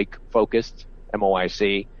very MOIC focused,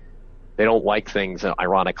 MOIC. They don't like things,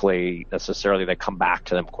 ironically, necessarily that come back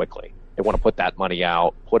to them quickly. They want to put that money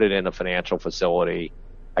out, put it in a financial facility.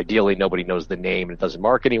 Ideally, nobody knows the name and it doesn't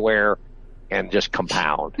mark anywhere, and just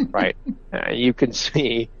compound, right? You can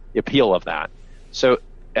see the appeal of that. So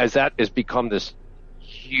as that has become this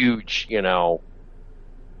huge,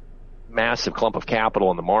 massive clump of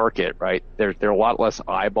capital in the market, right? There are a lot less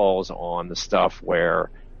eyeballs on the stuff where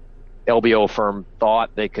LBO firm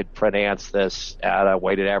thought they could finance this at a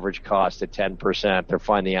weighted average cost at 10%. They're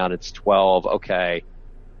finding out it's 12. Okay,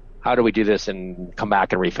 how do we do this and come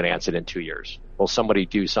back and refinance it in 2 years? Will somebody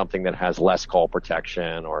do something that has less call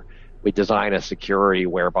protection, or we design a security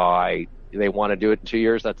whereby they want to do it in 2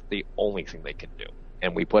 years? That's the only thing they can do.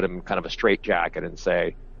 And we put them in kind of a straitjacket and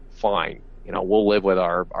say, fine, we'll live with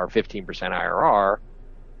our 15% IRR,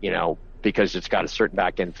 because it's got a certain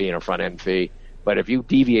back end fee and a front end fee. But if you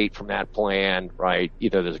deviate from that plan, right,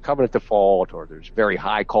 either there's a covenant default or there's very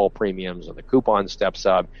high call premiums and the coupon steps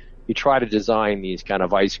up, you try to design these kind of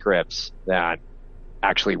vice grips that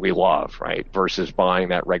actually we love, right, versus buying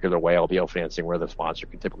that regular way LBO financing where the sponsor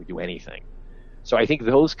can typically do anything. So I think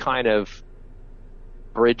those kind of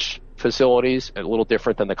bridge facilities, a little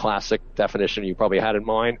different than the classic definition you probably had in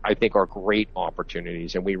mind, I think are great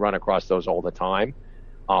opportunities, and we run across those all the time.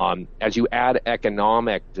 As you add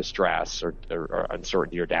economic distress or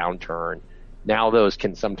uncertainty or downturn, now those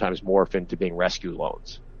can sometimes morph into being rescue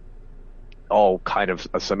loans. All kind of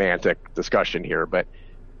a semantic discussion here, but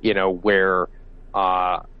where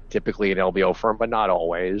typically an LBO firm, but not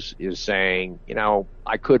always, is saying,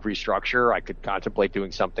 I could restructure, I could contemplate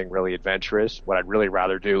doing something really adventurous. What I'd really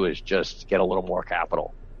rather do is just get a little more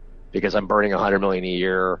capital, because I'm burning $100 million a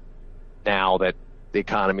year now that the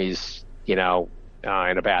economy's, in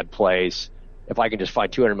a bad place. If I can just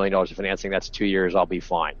find $200 million of financing, that's 2 years, I'll be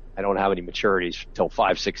fine. I don't have any maturities till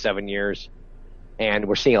 5, 6, 7 years. And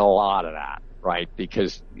we're seeing a lot of that, right?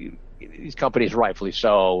 Because these companies, rightfully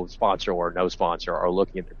so, sponsor or no sponsor, are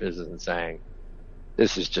looking at their business and saying,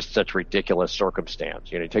 this is just such ridiculous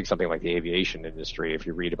circumstance. You take something like the aviation industry. If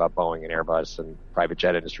you read about Boeing and Airbus and private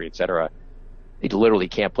jet industry, et cetera, they literally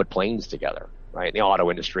can't put planes together, right? The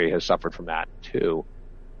auto industry has suffered from that too.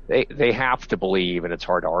 They have to believe, and it's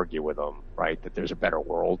hard to argue with them, right, that there's a better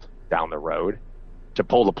world down the road. To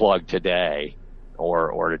pull the plug today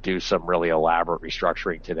or to do some really elaborate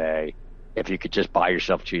restructuring today, if you could just buy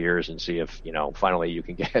yourself 2 years and see if, finally you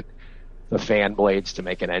can get the fan blades to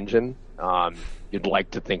make an engine, you'd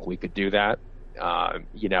like to think we could do that. I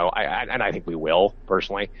think we will,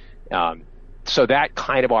 personally. So that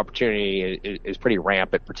kind of opportunity is pretty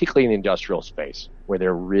rampant, particularly in the industrial space, where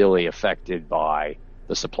they're really affected by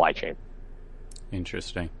the supply chain.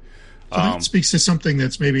 Interesting. So that speaks to something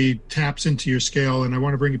that's maybe taps into your scale, and I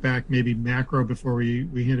want to bring it back maybe macro before we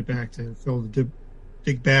hand it back to Phil to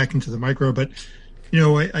dig back into the micro. But,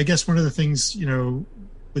 I guess one of the things,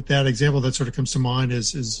 with that example that sort of comes to mind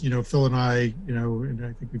is Phil and I, and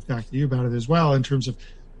I think we've talked to you about it as well, in terms of,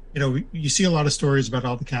 you see a lot of stories about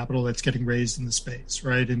all the capital that's getting raised in the space,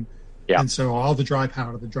 right? And And so all the dry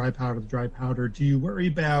powder. Do you worry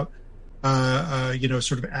about,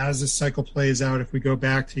 sort of as this cycle plays out, if we go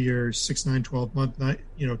back to your 6, 9, 12 month,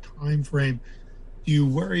 time frame, do you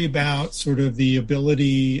worry about sort of the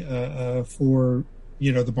ability for,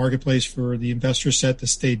 the marketplace, for the investor set to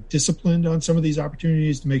stay disciplined on some of these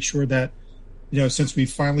opportunities to make sure that, since we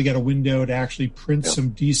finally got a window to actually print some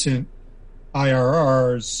decent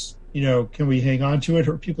IRRs, can we hang on to it,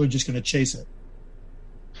 or people are just going to chase it?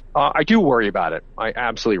 I do worry about it.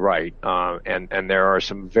 Absolutely right. And there are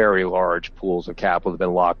some very large pools of capital that have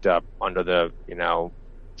been locked up under the,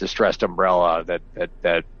 distressed umbrella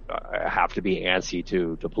that have to be antsy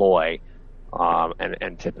to deploy.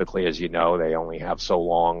 And typically, as you know, they only have so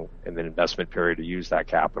long in the investment period to use that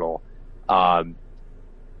capital.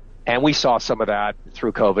 And we saw some of that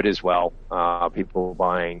through COVID as well. People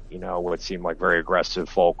buying, what seemed like very aggressive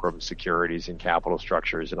fulcrum securities and capital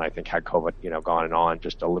structures. And I think had COVID, gone on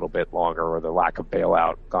just a little bit longer, or the lack of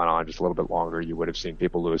bailout gone on just a little bit longer, you would have seen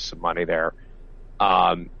people lose some money there.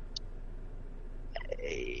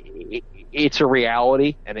 It's a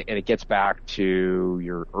reality, and it gets back to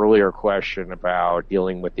your earlier question about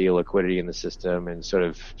dealing with the illiquidity in the system and sort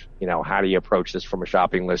of, how do you approach this from a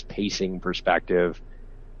shopping list pacing perspective?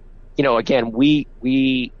 Again,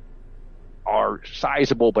 we are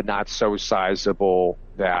sizable, but not so sizable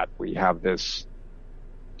that we have this,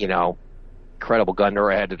 incredible gun to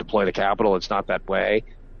our head to deploy the capital. It's not that way.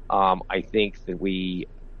 I think that we,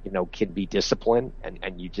 can be disciplined,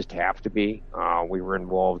 and you just have to be. We were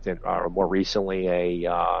involved in, more recently,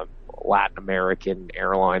 a Latin American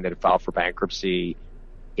airline that had filed for bankruptcy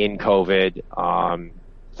in COVID.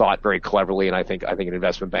 Thought very cleverly, and I think an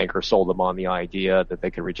investment banker sold them on the idea that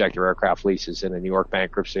they could reject their aircraft leases in a New York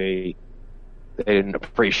bankruptcy. They didn't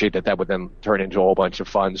appreciate that would then turn into a whole bunch of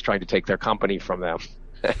funds trying to take their company from them.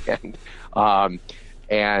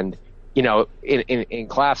 and in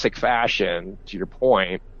classic fashion, to your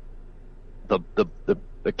point,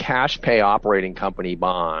 the cash pay operating company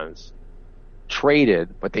bonds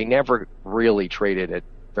traded, but they never really traded at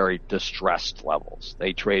very distressed levels.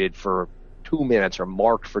 They traded for 2 minutes, or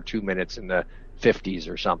marked for 2 minutes in the 50s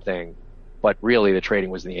or something, but really the trading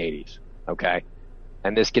was in the 80s. Okay.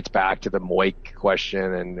 And this gets back to the MOIC question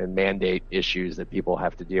and mandate issues that people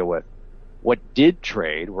have to deal with. What did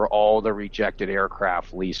trade were all the rejected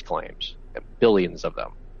aircraft lease claims, billions of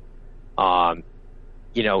them.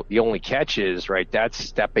 The only catch is, right, that's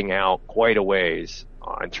stepping out quite a ways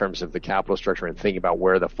in terms of the capital structure and thinking about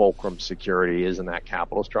where the fulcrum security is in that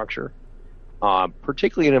capital structure.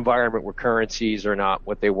 Particularly in an environment where currencies are not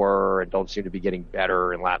what they were and don't seem to be getting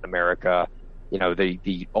better in Latin America.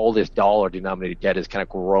 All this dollar denominated debt is kind of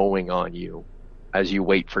growing on you as you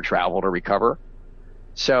wait for travel to recover.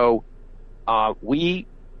 So, we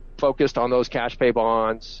focused on those cash pay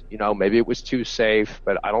bonds. Maybe it was too safe,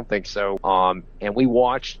 but I don't think so. And we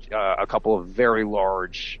watched a couple of very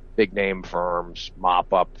large, big name firms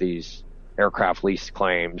mop up these aircraft lease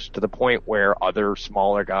claims to the point where other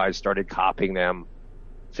smaller guys started copying them,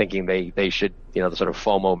 thinking they should, the sort of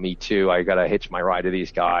FOMO me too. I got to hitch my ride to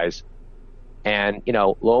these guys. And,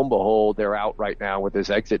 lo and behold, they're out right now with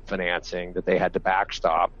this exit financing that they had to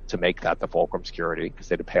backstop to make that the fulcrum security, because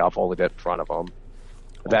they had to pay off all the debt in front of them,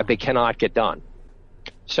 that they cannot get done.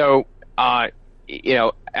 So,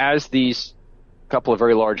 as these couple of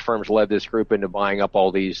very large firms led this group into buying up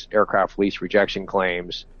all these aircraft lease rejection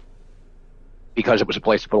claims, because it was a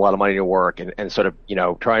place to put a lot of money to work and sort of,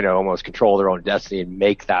 trying to almost control their own destiny and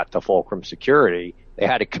make that the fulcrum security, they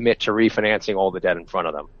had to commit to refinancing all the debt in front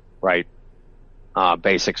of them, right?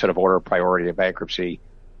 Basic sort of order of priority in bankruptcy.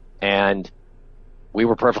 And we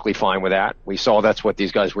were perfectly fine with that. We saw that's what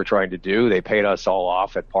these guys were trying to do. They paid us all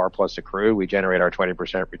off at par plus accrued. We generate our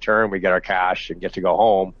 20% return. We get our cash and get to go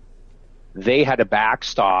home. They had to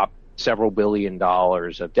backstop several $1 billion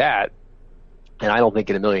of debt. And I don't think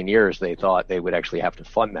in a million years they thought they would actually have to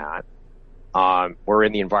fund that. We're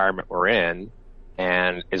in the environment we're in,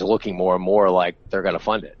 and is looking more and more like they're going to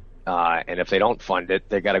fund it. And if they don't fund it,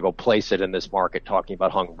 they got to go place it in this market, talking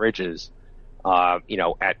about hung bridges, at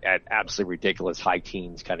absolutely ridiculous high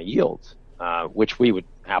teens kind of yields, which we would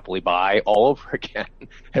happily buy all over again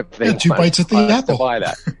if they 2 bites at the apple to buy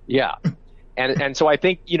that. Yeah, and so I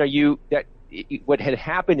think what had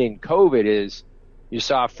happened in COVID is, you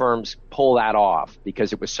saw firms pull that off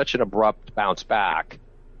because it was such an abrupt bounce back.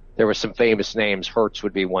 There were some famous names. Hertz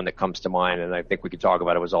would be one that comes to mind, and I think we could talk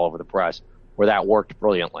about it. It was all over the press, where that worked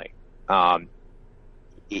brilliantly. I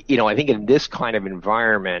think in this kind of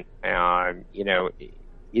environment, as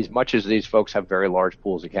much as these folks have very large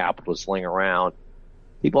pools of capital to sling around,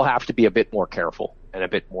 people have to be a bit more careful and a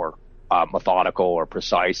bit more methodical or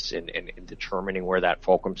precise in determining where that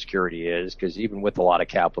fulcrum security is, because even with a lot of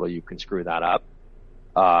capital, you can screw that up.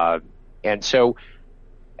 And so,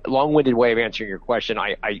 long-winded way of answering your question,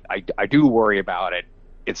 I do worry about it.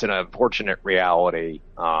 It's an unfortunate reality.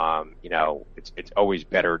 It's always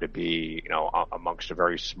better to be, amongst a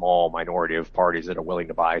very small minority of parties that are willing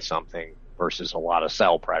to buy something versus a lot of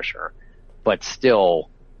sell pressure. But still,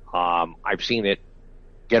 I've seen it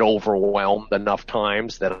get overwhelmed enough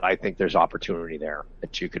times that I think there's opportunity there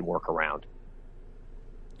that you can work around.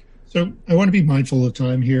 So I want to be mindful of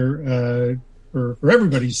time here for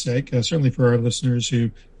everybody's sake, certainly for our listeners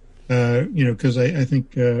who, because I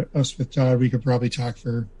think us with Todd, we could probably talk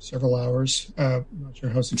for several hours. I'm not sure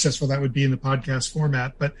how successful that would be in the podcast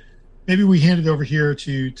format, but maybe we hand it over here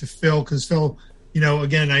to Phil, because Phil,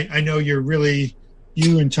 again, I know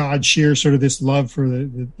you and Todd share sort of this love for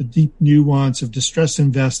the deep nuance of distressed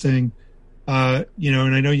investing, and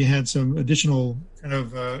I know you had some additional kind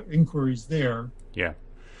of inquiries there. Yeah.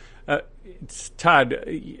 Todd,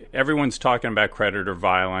 everyone's talking about creditor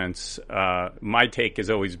violence. My take has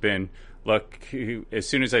always been, look, as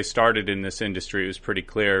soon as I started in this industry, it was pretty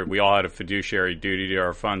clear we all had a fiduciary duty to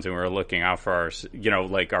our funds, and we were looking out for our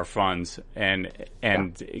funds, and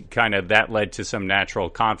kind of that led to some natural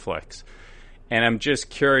conflicts. And I'm just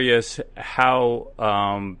curious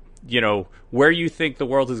how, where you think the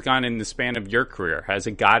world has gone in the span of your career. Has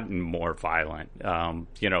it gotten more violent?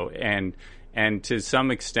 And to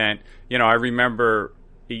some extent, I remember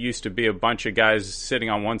it used to be a bunch of guys sitting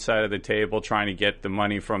on one side of the table trying to get the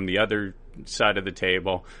money from the other side of the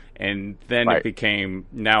table. And then It became,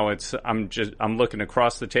 now I'm looking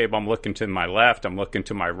across the table. I'm looking to my left. I'm looking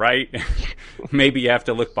to my right. Maybe you have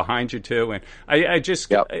to look behind you too. And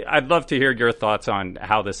I'd love to hear your thoughts on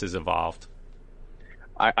how this has evolved.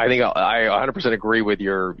 I think I 100% agree with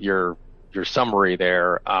your summary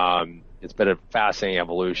there. It's been a fascinating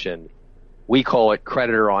evolution. We call it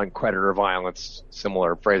creditor on creditor violence,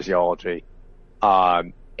 similar phraseology.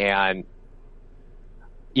 And,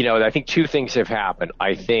 I think two things have happened.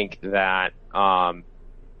 I think that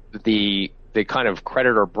the kind of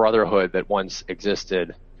creditor brotherhood that once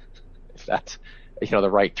existed, if that's, the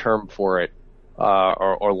right term for it,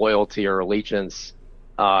 or loyalty or allegiance,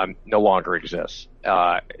 no longer exists,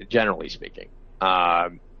 generally speaking.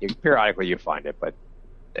 Periodically you find it, but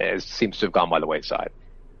it seems to have gone by the wayside.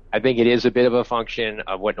 I think it is a bit of a function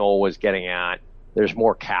of what Noel was getting at. There's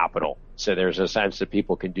more capital, so there's a sense that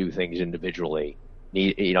people can do things individually.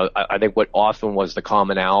 I think what often was the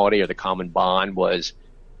commonality or the common bond was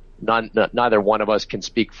neither one of us can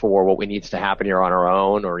speak for what needs to happen here on our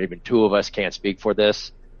own, or even two of us can't speak for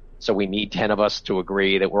this. So we need 10 of us to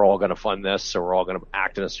agree that we're all going to fund this, so we're all going to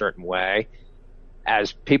act in a certain way.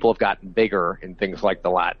 As people have gotten bigger in things like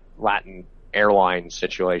the Latin Airlines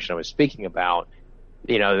situation I was speaking about,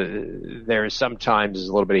 there's sometimes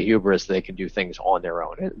a little bit of hubris. They can do things on their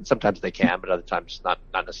own. And sometimes they can, but other times not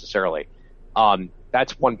necessarily.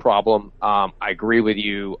 That's one problem. I agree with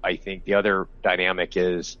you. I think the other dynamic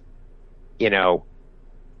is, the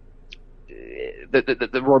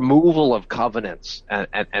removal of covenants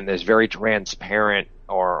and this very transparent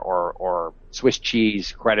or Swiss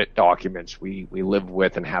cheese credit documents we live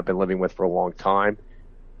with and have been living with for a long time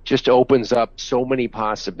just opens up so many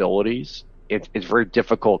possibilities. It's very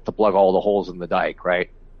difficult to plug all the holes in the dike, right?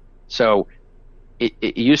 So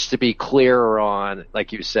it used to be clear on,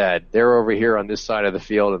 like you said, they're over here on this side of the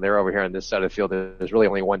field and they're over here on this side of the field. There's really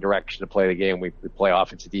only one direction to play the game. We play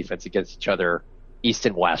offense and defense against each other, east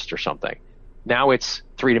and west or something. Now it's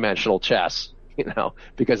three-dimensional chess,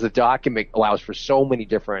 because the document allows for so many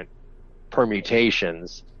different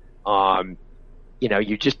permutations.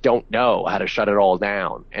 You just don't know how to shut it all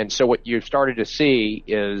down. And so what you've started to see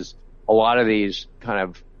is a lot of these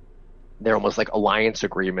they're almost like alliance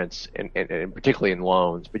agreements, and particularly in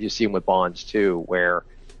loans, but you see them with bonds too, where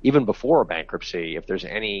even before a bankruptcy, if there's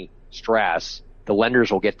any stress, the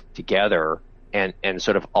lenders will get together and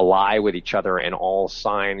sort of ally with each other and all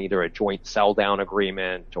sign either a joint sell down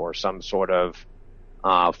agreement or some sort of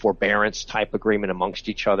forbearance type agreement amongst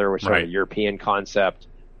each other, which is sort of a European concept,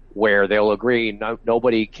 where they'll agree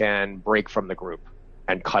nobody can break from the group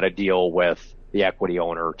and cut a deal with the equity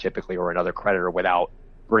owner typically or another creditor without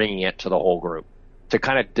bringing it to the whole group, to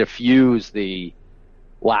kind of diffuse the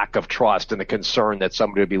lack of trust and the concern that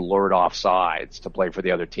somebody would be lured off sides to play for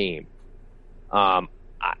the other team. That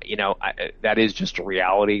is just a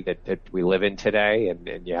reality that we live in today,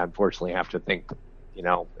 and you unfortunately have to think, in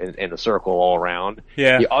a circle all around.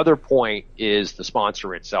 Yeah. The other point is the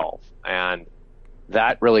sponsor itself, and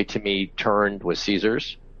that really to me turned with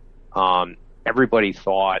Caesars. Everybody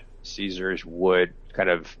thought Caesars would kind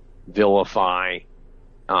of vilify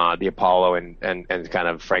the Apollo and kind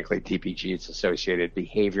of, frankly, TPG's associated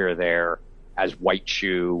behavior there as white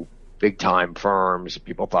shoe, big time firms.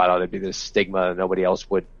 People thought, oh, there'd be this stigma. Nobody else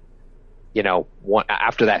would,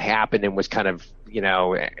 after that happened and was kind of,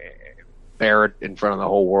 bared in front of the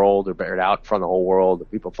whole world or bared out in front of the whole world.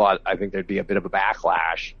 People thought, I think there'd be a bit of a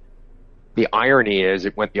backlash. The irony is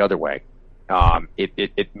it went the other way.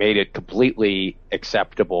 It made it completely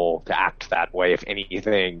acceptable to act that way. If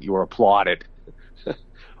anything, you were applauded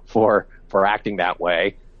for acting that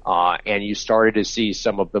way. And you started to see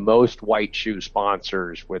some of the most white shoe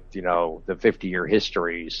sponsors with, the 50-year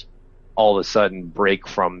histories all of a sudden break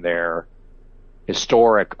from their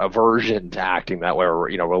historic aversion to acting that way, or,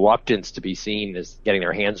 reluctance to be seen as getting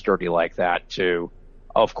their hands dirty like that to,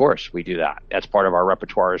 of course, we do that. That's part of our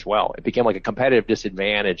repertoire as well. It became like a competitive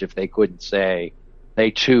disadvantage if they couldn't say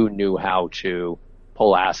they too knew how to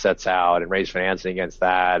pull assets out and raise financing against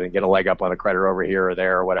that and get a leg up on a creditor over here or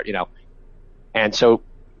there or whatever, And so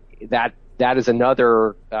that is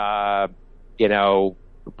another,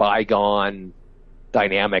 bygone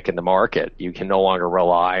dynamic in the market. You can no longer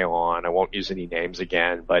rely on, I won't use any names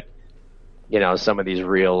again, but, some of these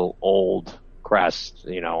real old crest,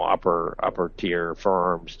 upper tier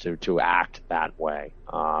firms to act that way.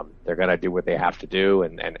 They're going to do what they have to do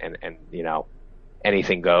and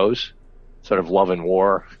anything goes, sort of love and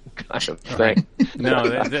war kind of thing. No,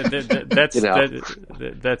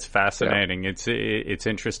 that's fascinating. Yeah. It's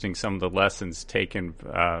interesting, some of the lessons taken,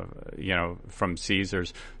 from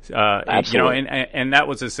Caesars, Absolutely. and that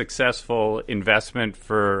was a successful investment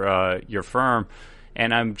for your firm.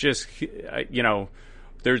 And I'm just,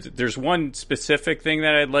 there's one specific thing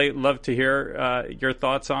that I'd love to hear your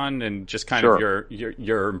thoughts on, and just kind of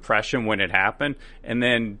your impression when it happened, and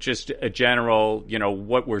then just a general,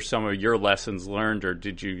 what were some of your lessons learned, or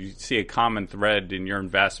did you see a common thread in your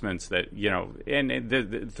investments that,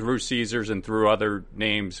 and through Caesars and through other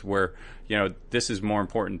names where, this is more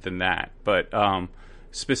important than that. But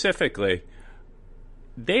specifically,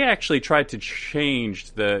 they actually tried to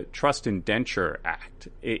change the Trust Indenture Act,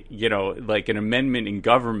 like an amendment in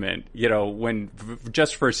government,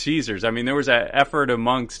 just for Caesars. I mean, there was an effort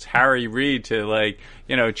amongst Harry Reid to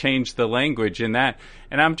change the language in that.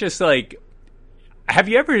 And I'm just like, have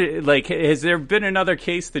you ever, has there been another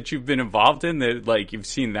case that you've been involved in that, you've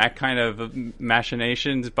seen that kind of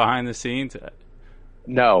machinations behind the scenes?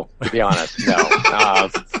 No, to be honest, no.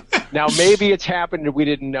 Now, maybe it's happened and we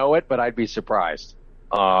didn't know it, but I'd be surprised.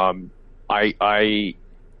 I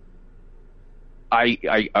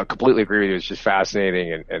completely agree with you. It's just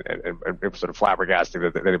fascinating and sort of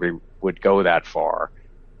flabbergasting that anybody would go that far.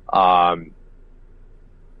 I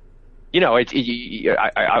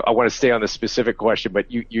want to stay on the specific question,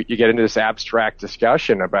 but you get into this abstract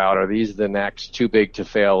discussion about, are these the next too big to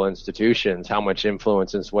fail institutions? How much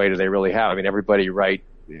influence and sway do they really have? I mean, everybody, right?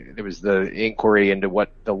 There was the inquiry into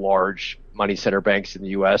what the large money center banks in the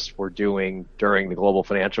U.S. were doing during the global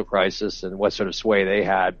financial crisis and what sort of sway they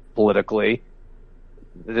had politically.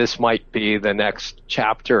 This might be the next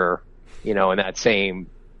chapter, in that same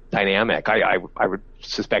dynamic. I would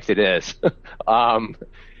suspect it is.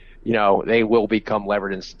 They will become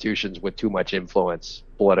levered institutions with too much influence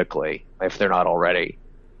politically, if they're not already.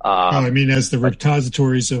 As the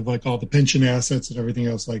repositories of all the pension assets and everything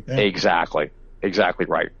else like that. Exactly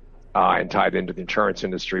right. And tied into the insurance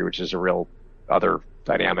industry, which is a real other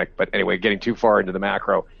dynamic. But anyway, getting too far into the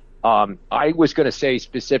macro. I was going to say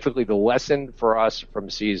specifically the lesson for us from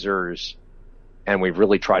Caesars, and we've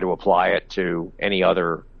really tried to apply it to any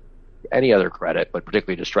other credit, but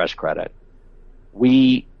particularly distressed credit.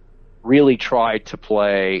 We really tried to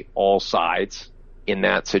play all sides in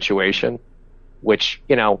that situation, which,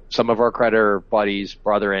 some of our creditor buddies,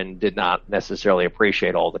 brethren, did not necessarily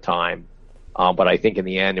appreciate all the time. But I think in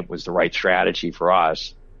the end, it was the right strategy for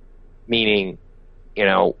us. Meaning,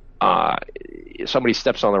 somebody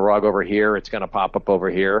steps on the rug over here, it's going to pop up over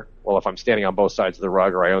here. Well, if I'm standing on both sides of the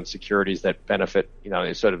rug, or I own securities that benefit,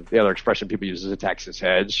 sort of the other expression people use is a Texas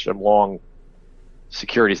hedge, some long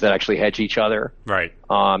securities that actually hedge each other. Right.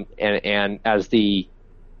 And as the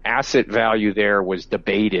asset value there was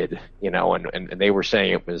debated, and they were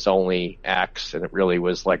saying it was only X, and it really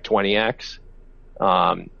was like 20X.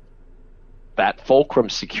 That fulcrum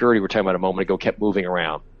security we're talking about a moment ago kept moving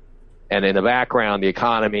around. And in the background, the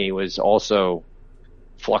economy was also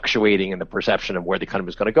fluctuating, and the perception of where the economy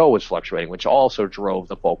was going to go was fluctuating, which also drove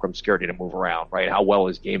the fulcrum security to move around, right? How well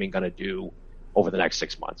is gaming going to do over the next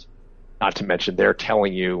 6 months? Not to mention they're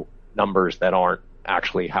telling you numbers that aren't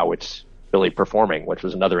actually how it's really performing, which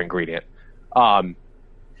was another ingredient.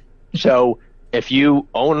 So if you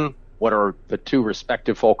own what are the two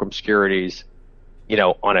respective Fulcrum securities,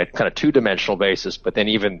 on a kind of two-dimensional basis, but then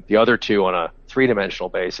even the other two on a three-dimensional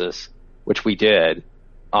basis, which we did,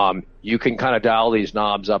 you can kind of dial these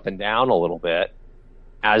knobs up and down a little bit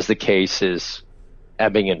as the case is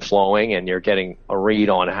ebbing and flowing, and you're getting a read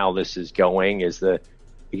on how this is going. Is the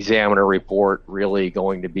examiner report really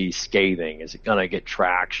going to be scathing? Is it going to get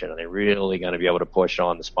traction? Are they really going to be able to push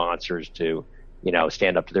on the sponsors to,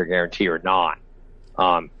 stand up to their guarantee or not?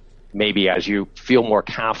 Maybe as you feel more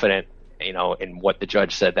confident, in what the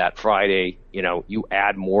judge said that Friday, you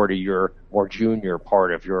add more to your more junior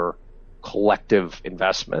part of your collective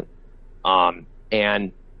investment.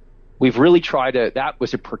 And we've really tried to, that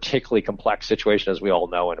was a particularly complex situation, as we all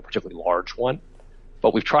know, and a particularly large one.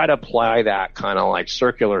 But we've tried to apply that kind of like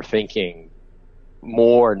circular thinking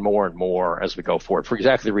more and more and more as we go forward, for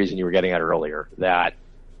exactly the reason you were getting at earlier, that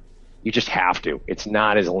you just have to. It's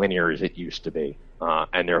not as linear as it used to be.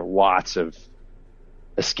 And there are lots of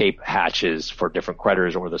escape hatches for different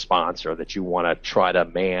creditors or the sponsor that you want to try to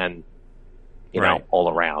man, right, all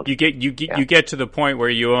around. You get to the point where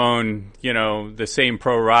you own, the same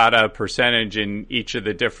pro rata percentage in each of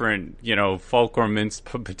the different,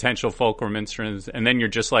 potential Fulcrum instruments, and then you're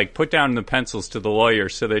just like, put down the pencils to the lawyer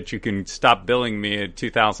so that you can stop billing me at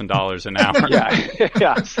 $2,000 an hour. Yeah,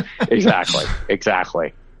 yes,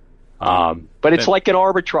 exactly. But it's like an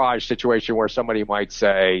arbitrage situation where somebody might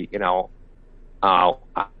say,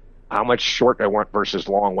 how much short I want versus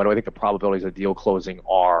long. What do I think the probabilities of deal closing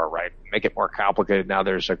are, right? Make it more complicated. Now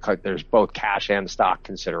there's both cash and stock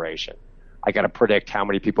consideration. I got to predict how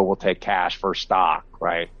many people will take cash for stock,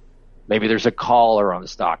 right? Maybe there's a caller on the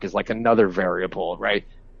stock is like another variable, right?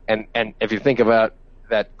 And if you think about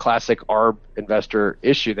that classic ARB investor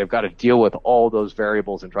issue, they've got to deal with all those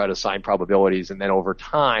variables and try to assign probabilities. And then over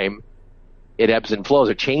time, it ebbs and flows.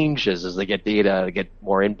 It changes as they get data, they get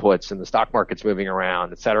more inputs, and the stock market's moving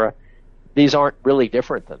around, et cetera. These aren't really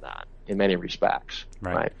different than that in many respects.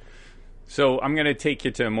 Right. So I'm going to take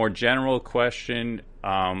you to a more general question.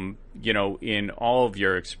 In all of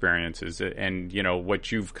your experiences and,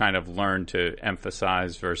 what you've kind of learned to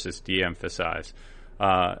emphasize versus de-emphasize,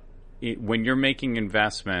 when you're making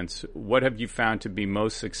investments, what have you found to be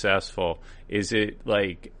most successful? Is it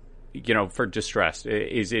like, for distressed,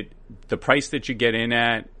 is it the price that you get in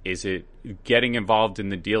at? Is it getting involved in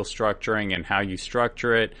the deal structuring and how you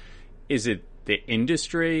structure it? Is it the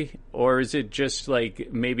industry, or is it just like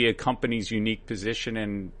maybe a company's unique position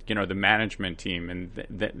and, the management team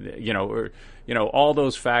and, all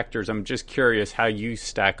those factors? I'm just curious how you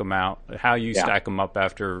stack them stack them up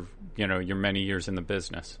after, your many years in the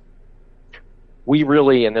business. We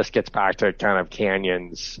really, and this gets back to kind of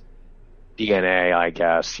Canyon's DNA, I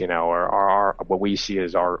guess, or our what we see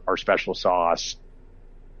as our special sauce.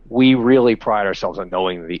 We really pride ourselves on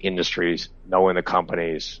knowing the industries, knowing the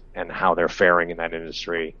companies, and how they're faring in that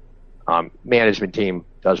industry. Management team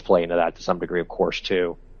does play into that to some degree, of course,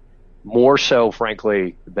 too. More so,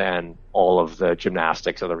 frankly, than all of the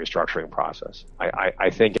gymnastics of the restructuring process. I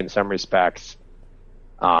think in some respects,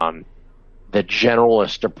 the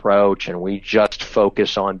generalist approach, and we just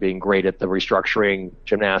focus on being great at the restructuring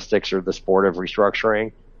gymnastics or the sport of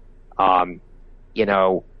restructuring.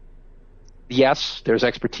 Yes, there's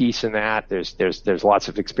expertise in that. There's lots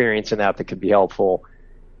of experience in that can be helpful.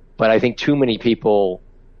 But I think too many people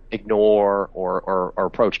ignore or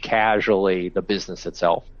approach casually the business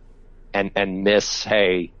itself and miss,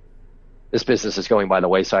 hey, this business is going by the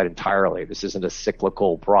wayside entirely. This isn't a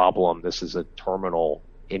cyclical problem. This is a terminal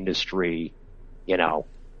industry,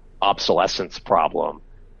 obsolescence problem.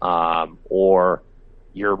 Or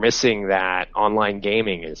you're missing that online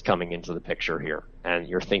gaming is coming into the picture here. And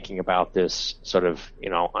you're thinking about this sort of,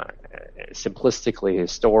 simplistically,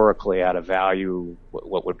 historically, at a value,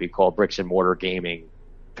 what would be called bricks and mortar gaming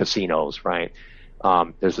casinos, right?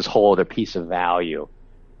 There's this whole other piece of value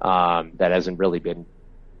that hasn't really been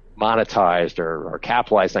monetized or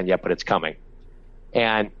capitalized on yet, but it's coming.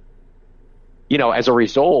 And, as a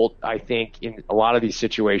result, I think in a lot of these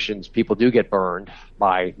situations, people do get burned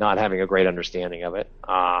by not having a great understanding of it.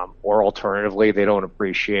 Or alternatively, they don't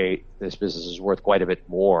appreciate this business is worth quite a bit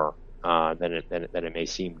more than it may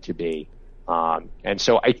seem to be. And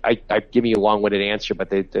so I give you a long-winded answer, but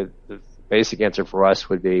the basic answer for us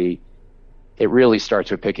would be it really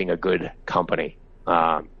starts with picking a good company.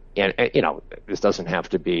 And this doesn't have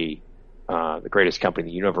to be the greatest company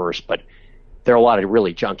in the universe, but there are a lot of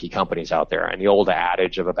really junky companies out there. And the old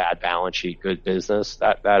adage of a bad balance sheet, good business,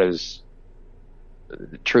 that is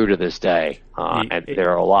true to this day. And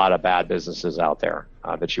there are a lot of bad businesses out there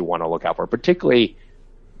that you want to look out for, particularly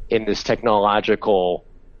in this technological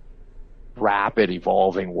rapid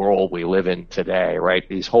evolving world we live in today, right?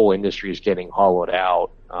 These whole industries getting hollowed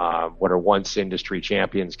out. What are once industry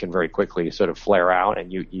champions can very quickly sort of flare out,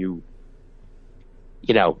 and you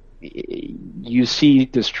see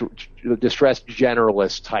distressed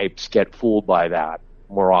generalist types get fooled by that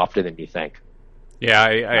more often than you think. Yeah,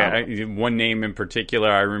 I one name in particular,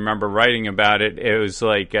 I remember writing about it. It was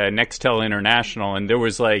like Nextel International, and there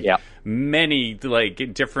was many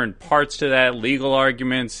like different parts to that, legal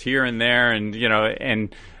arguments here and there,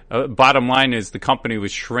 and bottom line is the company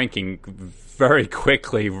was shrinking very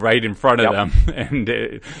quickly right in front of them. And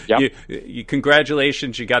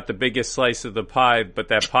congratulations, you got the biggest slice of the pie, but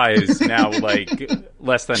that pie is now like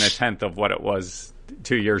less than a tenth of what it was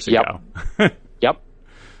 2 years ago. Yep.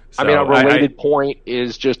 So I mean, a related point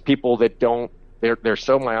is just people that they're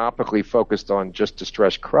so myopically focused on just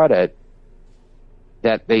distressed credit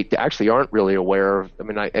that they actually aren't really aware of. I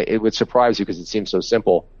mean, it would surprise you because it seems so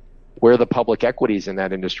simple where the public equities in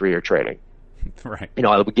that industry are trading. Right.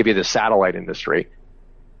 I would give you the satellite industry.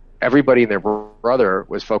 Everybody and their brother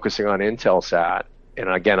was focusing on Intelsat. And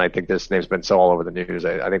again, I think this name's been so all over the news.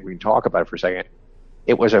 I think we can talk about it for a second.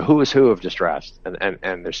 It was a who's who of distress,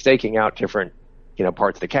 and they're staking out different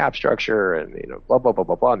parts of the cap structure, and blah blah blah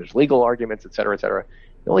blah blah. And there's legal arguments, et cetera, et cetera.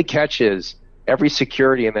 The only catch is every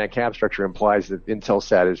security in that cap structure implies that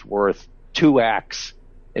Intelsat is worth 2x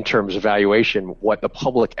in terms of valuation what the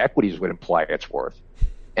public equities would imply it's worth.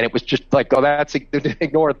 And it was just like,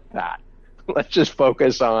 ignore that. Let's just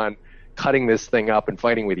focus on cutting this thing up and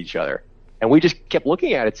fighting with each other. And we just kept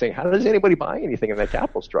looking at it saying, how does anybody buy anything in that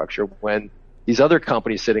capital structure when these other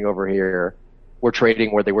companies sitting over here were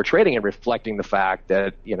trading where they were trading and reflecting the fact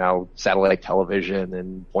that, satellite television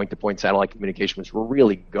and point-to-point satellite communication was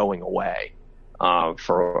really going away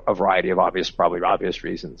for a variety of probably obvious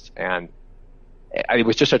reasons. And it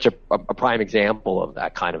was just such a prime example of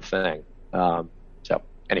that kind of thing. So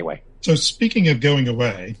anyway. So speaking of going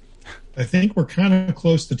away, I think we're kind of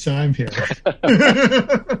close to time here.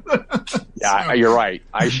 Yeah, you're right.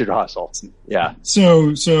 I should hustle. Yeah.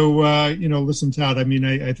 So listen, Todd, I mean,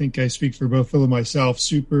 I think I speak for both Phil and myself.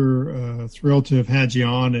 Super thrilled to have had you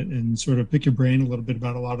on and sort of pick your brain a little bit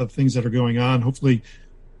about a lot of things that are going on. Hopefully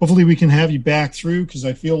we can have you back through, because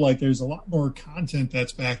I feel like there's a lot more content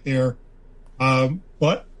that's back there.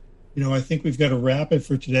 But I think we've got to wrap it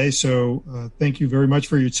for today. So thank you very much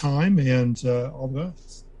for your time, and all the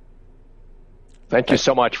best. Thank you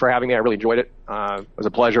so much for having me. I really enjoyed it. It was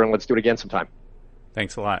a pleasure, and let's do it again sometime.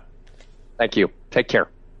 Thanks a lot. Thank you. Take care.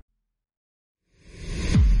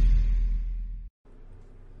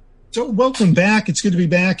 So welcome back. It's good to be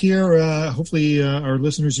back here. Hopefully our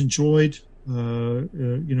listeners enjoyed, some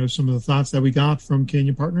of the thoughts that we got from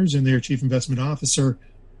Canyon Partners and their Chief Investment Officer.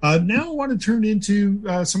 Now I want to turn into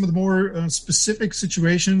some of the more specific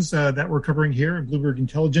situations that we're covering here in Bloomberg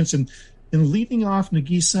Intelligence. And leading off,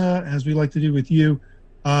 Nagisa, as we like to do with you,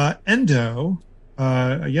 Endo,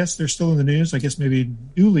 I guess they're still in the news. I guess maybe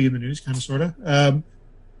newly in the news, kind of, sort of. I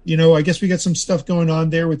guess we got some stuff going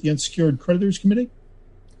on there with the Unsecured Creditors Committee.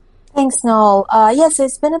 Thanks, Noel. Yes,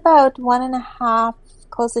 it's been about 1.5,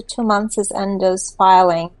 close to 2 months since Endo's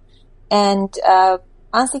filing. And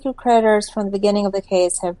unsecured creditors from the beginning of the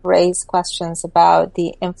case have raised questions about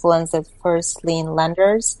the influence that first lien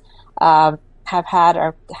lenders have had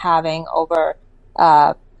or having over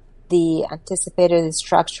the anticipated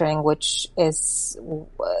restructuring, which was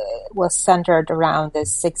centered around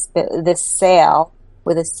this sale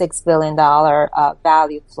with a $6 billion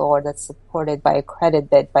value floor that's supported by a credit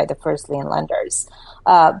bid by the first lien lenders.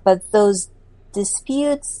 But those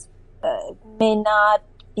disputes may not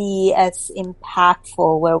be as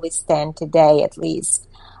impactful where we stand today, at least.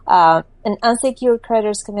 An unsecured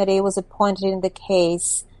creditors committee was appointed in the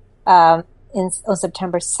case on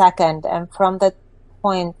September 2nd, and from that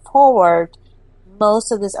point forward,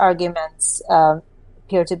 most of these arguments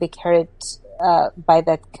appear to be carried by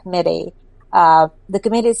that committee. The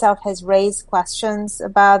committee itself has raised questions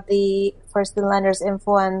about the first lien lenders'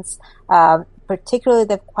 influence. Particularly,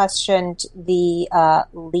 they've questioned the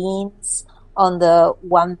liens on the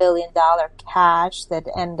 $1 billion cash that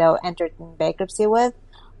Endo entered in bankruptcy with.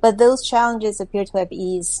 But those challenges appear to have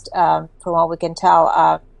eased, from what we can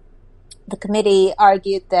tell. The committee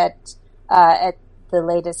argued that at the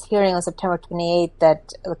latest hearing on September 28th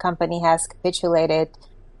that the company has capitulated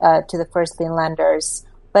to the first lien lenders.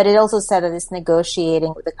 But it also said that it's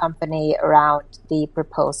negotiating with the company around the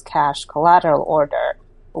proposed cash collateral order,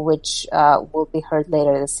 which will be heard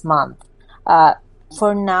later this month.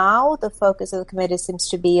 For now, the focus of the committee seems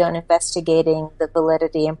to be on investigating the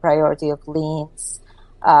validity and priority of liens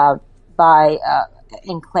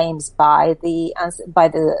in claims by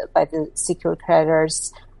the secured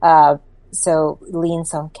creditors. So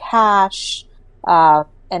liens on cash,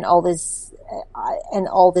 and all these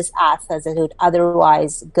assets that would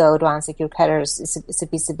otherwise go to unsecured creditors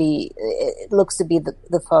it looks to be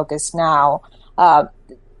the focus now.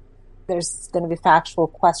 There's going to be factual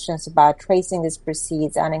questions about tracing these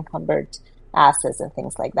proceeds, unencumbered assets, and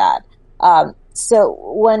things like that. So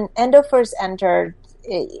when Endo first entered,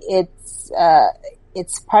 it's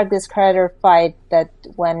part of this creditor fight that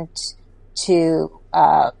went to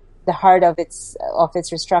the heart of its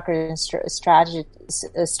restructuring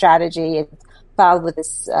strategy. It filed with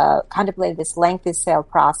this contemplated this lengthy sale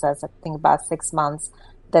process, I think about 6 months,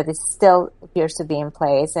 that it still appears to be in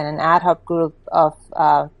place, and an ad hoc group of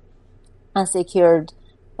unsecured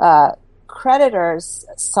creditors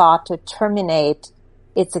sought to terminate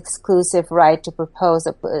its exclusive right to propose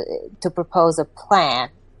a plan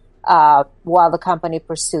while the company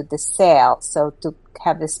pursued the sale. So to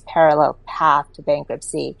have this parallel path to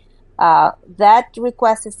bankruptcy. That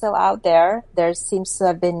request is still out there. There seems to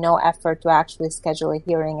have been no effort to actually schedule a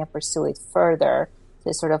hearing and pursue it further.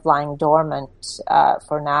 It's sort of lying dormant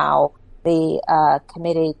for now. The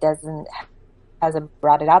committee hasn't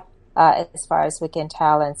brought it up as far as we can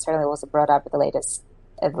tell, and certainly wasn't brought up at the latest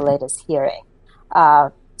hearing.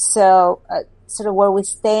 So sort of where we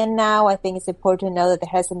stand now, I think it's important to know that there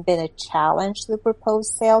hasn't been a challenge to the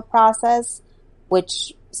proposed sale process,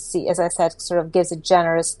 which, as I said, sort of gives a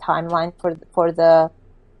generous timeline for the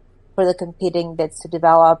competing bids to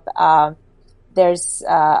develop. There's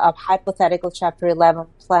a hypothetical Chapter 11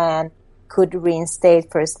 plan could reinstate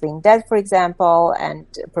first lien debt, for example, and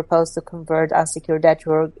propose to convert unsecured debt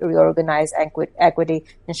to reorganize equity,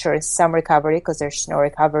 ensuring some recovery, because there's no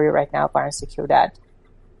recovery right now for unsecured debt.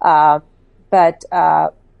 But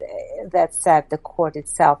that said, the court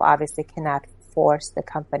itself obviously cannot force the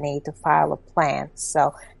company to file a plan.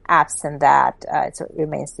 So absent that, it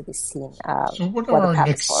remains to be seen so what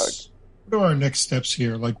are our next steps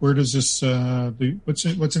here? Like, where does this what's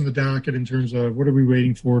in the docket in terms of what are we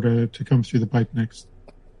waiting for to come through the pipe next?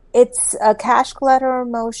 It's a cash collateral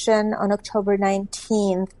motion on October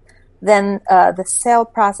 19th. Then the sale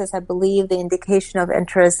process, I believe the indication of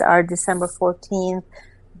interest are December 14th.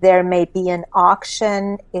 There may be an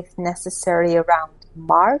auction, if necessary, around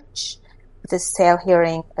March. The sale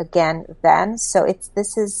hearing again then. So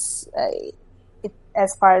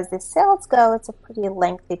as far as the sales go, it's a pretty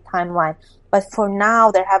lengthy timeline. But for now,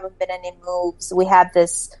 there haven't been any moves. We had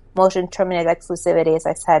this motion to terminate exclusivity, as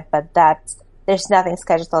I said, but there's nothing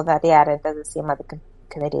scheduled on that yet. It doesn't seem like the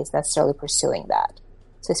committee is necessarily pursuing that.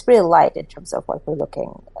 So it's pretty light in terms of what we're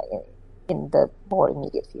looking in the more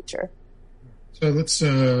immediate future. So let's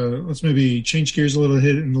maybe change gears a little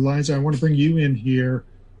bit. And Eliza, I want to bring you in here.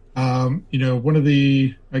 One of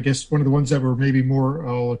the ones that we're maybe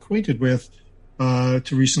more acquainted with to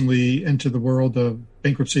recently enter the world of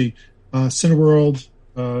bankruptcy, Cineworld,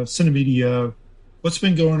 Cinemedia. What's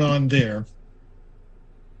been going on there?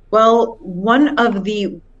 Well, one of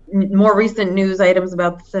the more recent news items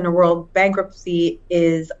about the Cineworld bankruptcy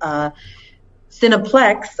is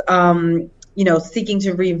Cineplex, seeking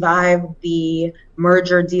to revive the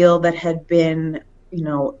merger deal that had been,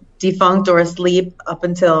 defunct or asleep up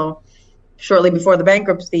until shortly before the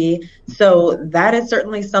bankruptcy. So that is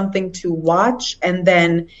certainly something to watch. And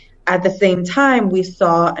then at the same time, we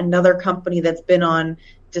saw another company that's been on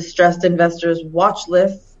distressed investors' watch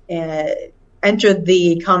lists entered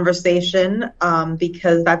the conversation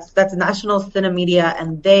because that's National Cinemedia,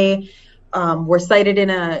 and they were cited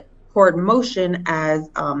in a court motion as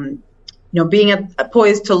being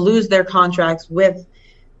poised to lose their contracts with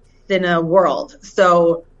Cineworld.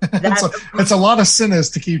 So that's a lot of Cinemas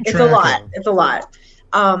to keep track of. It's a lot.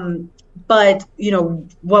 But,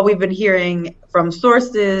 what we've been hearing from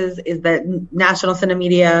sources is that National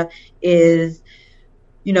Cinemedia is,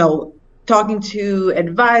 talking to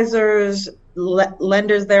advisors.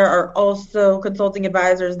 Lenders there are also consulting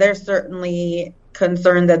advisors. They're certainly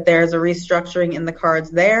concerned that there's a restructuring in the cards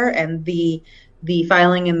there, and the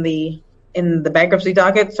filing in the bankruptcy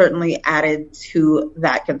docket certainly added to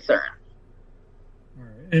that concern. All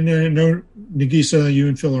right. And I know, Nagisa, you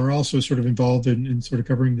and Phil are also sort of involved in sort of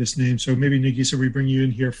covering this name. So maybe, Nagisa, we bring you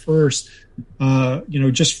in here first,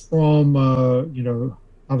 just from,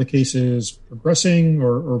 how the case is progressing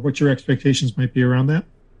or what your expectations might be around that.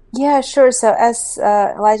 Yeah, sure. So as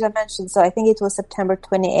Elijah mentioned, so I think it was September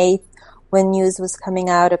 28th when news was coming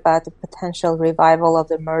out about the potential revival of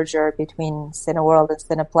the merger between Cineworld and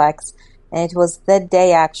Cineplex. And it was that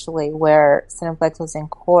day, actually, where Cineplex was in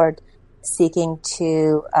court seeking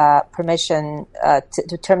to permission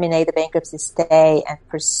to terminate the bankruptcy stay and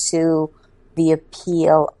pursue the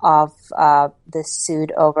appeal of the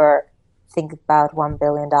suit over, think about $1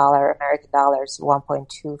 billion American dollars,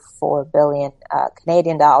 1.24 billion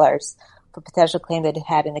Canadian dollars for potential claim that it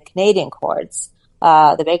had in the Canadian courts.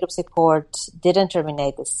 The bankruptcy court didn't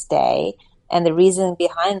terminate the stay, and the reason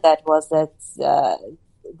behind that was that the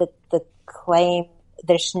claim,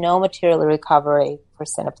 there's no material recovery for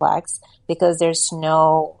Cineplex because it's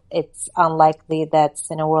unlikely that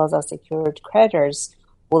Cineworld's unsecured creditors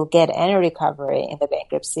will get any recovery in the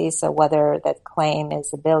bankruptcy. So whether that claim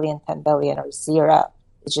is $1 billion, $10 billion, or zero,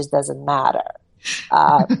 it just doesn't matter.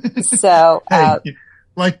 What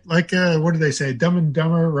do they say? Dumb and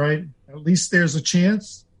Dumber, right? At least there's a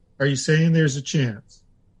chance. Are you saying there's a chance?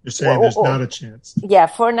 You're saying there's not a chance. Yeah,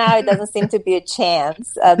 for now it doesn't seem to be a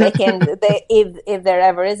chance. If there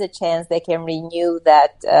ever is a chance, they can renew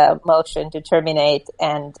that motion to terminate,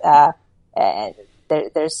 and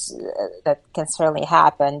there's that can certainly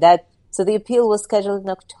happen. So the appeal was scheduled in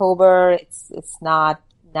October. It's not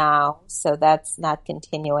now, so that's not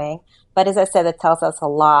continuing. But as I said, it tells us a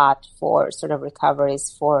lot for sort of recoveries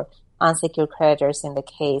for unsecured creditors in the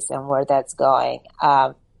case and where that's going,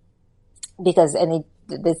 because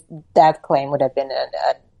that claim would have been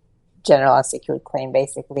a general unsecured claim,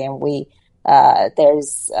 basically, and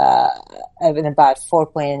there's even about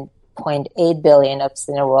 $4.8 billion of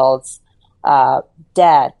Cineworld's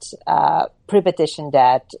debt, pre-petition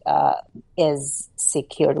debt, is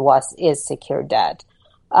secured debt.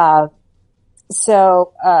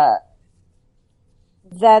 So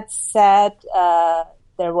that said,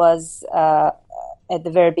 there was at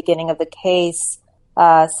the very beginning of the case,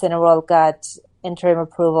 Cineworld got interim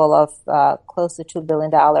approval of close to $2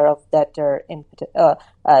 billion of debtor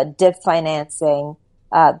DIP financing.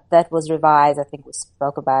 That was revised. I think we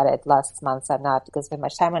spoke about it last month. I'm not going to spend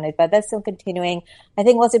much time on it, but that's still continuing. I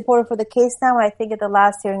think what's important for the case now, I think at the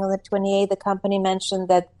last hearing on the 28th, the company mentioned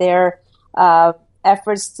that their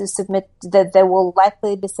efforts to submit, that they will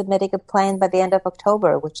likely be submitting a plan by the end of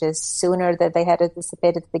October, which is sooner than they had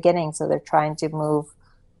anticipated at the beginning. So they're trying to move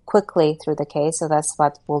quickly through the case. So that's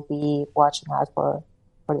what we'll be watching out for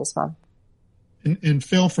this one. And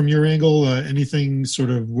Phil, from your angle, anything sort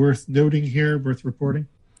of worth noting here, worth reporting?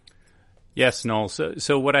 Yes, Noel.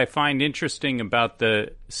 So what I find interesting about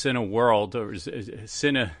the Cineworld or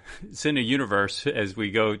Cine universe, as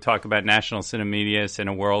we go talk about National CineMedia,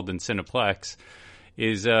 Cineworld, and Cineplex,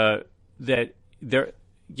 is that there,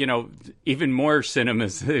 even more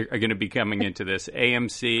cinemas are going to be coming into this.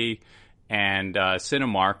 AMC and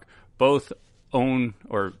Cinemark both own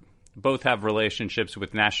or both have relationships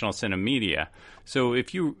with National CineMedia. So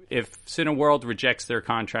if Cineworld rejects their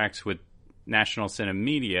contracts with National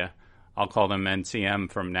CineMedia, I'll call them NCM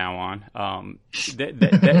from now on.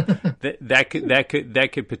 That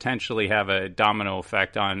could potentially have a domino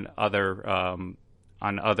effect on other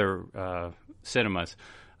cinemas.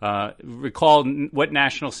 Recall what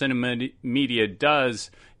National CineMedia does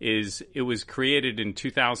is it was created in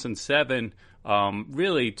 2007,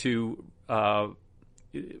 really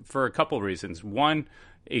for a couple reasons. One,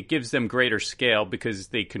 it gives them greater scale because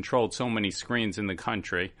they controlled so many screens in the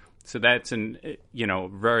country. So that's an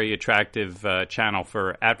very attractive channel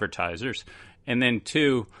for advertisers. And then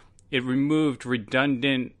two, it removed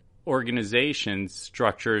redundant organization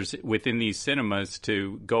structures within these cinemas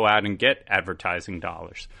to go out and get advertising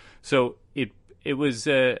dollars. So it was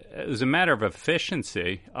a matter of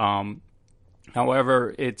efficiency.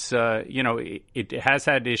 However, it's it has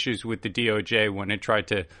had issues with the DOJ when it tried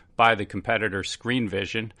to buy the competitor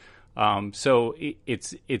ScreenVision. So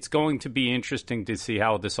it's going to be interesting to see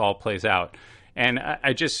how this all plays out. And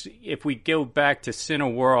I just, if we go back to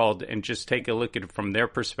Cineworld and just take a look at it from their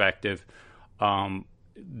perspective,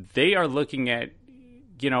 they are looking at,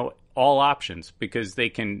 all options because they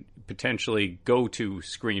can potentially go to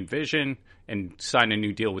ScreenVision and sign a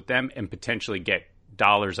new deal with them and potentially get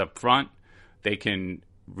dollars up front. They can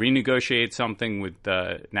renegotiate something with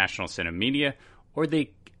National CineMedia, or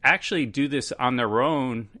they actually do this on their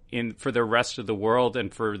own for the rest of the world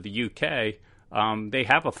and for the UK. They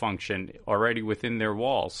have a function already within their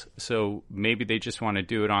walls. So maybe they just want to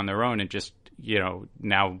do it on their own and just,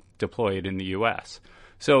 now deploy it in the US.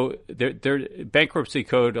 So their bankruptcy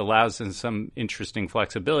code allows them some interesting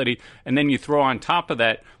flexibility. And then you throw on top of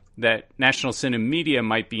that National CineMedia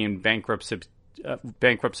might be in bankruptcy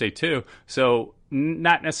too. So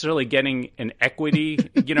not necessarily getting an equity,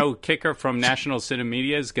 kicker from National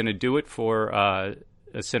CineMedia is going to do it for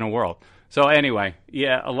Cineworld. So anyway,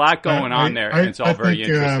 a lot going on there. And it's all very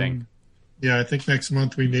interesting. I think next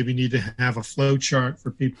month we maybe need to have a flow chart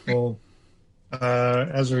for people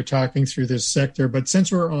as we're talking through this sector. But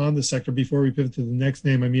since we're on the sector, before we pivot to the next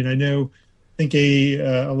name, I mean, I think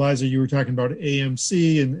Eliza, you were talking about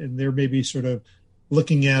AMC, and they're maybe sort of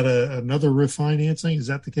looking at another refinancing. Is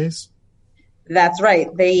that the case? That's right.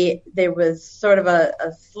 There was sort of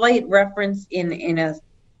a slight reference in a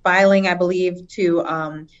filing, I believe,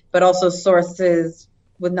 to but also sources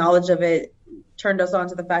with knowledge of it turned us on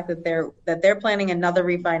to the fact that they're planning another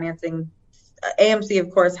refinancing. AMC,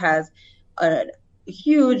 of course, has a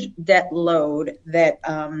huge debt load that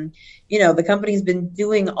the company's been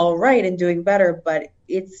doing all right and doing better, but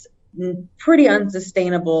it's pretty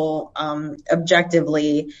unsustainable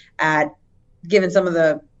objectively given some of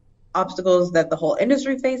the obstacles that the whole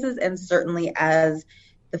industry faces, and certainly as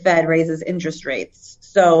the Fed raises interest rates.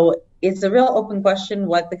 So it's a real open question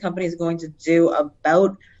what the company is going to do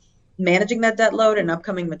about managing that debt load and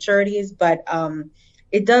upcoming maturities. But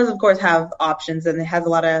it does, of course, have options, and it has a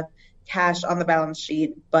lot of cash on the balance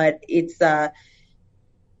sheet. But it's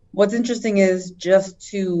what's interesting is just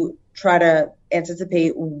to try to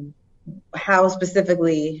anticipate how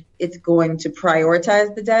specifically it's going to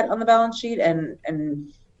prioritize the debt on the balance sheet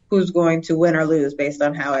and who's going to win or lose based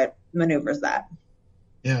on how it maneuvers that.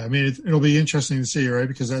 Yeah, I mean, it'll be interesting to see, right?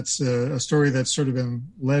 Because that's a story that's sort of been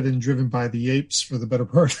led and driven by the apes for the better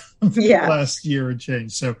part of the last year and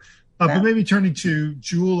change. So, but maybe turning to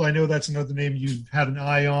Juul, I know that's another name you've had an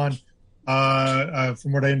eye on.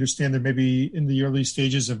 From what I understand, they're maybe in the early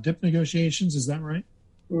stages of DIP negotiations. Is that right?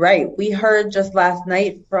 Right. We heard just last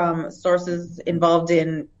night from sources involved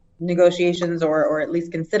in negotiations or at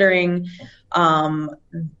least considering a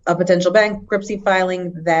potential bankruptcy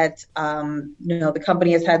filing that the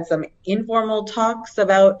company has had some informal talks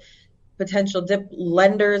about potential DIP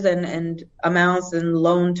lenders and amounts and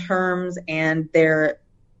loan terms, and they're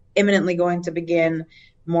imminently going to begin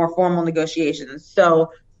more formal negotiations.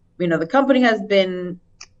 So, the company has been,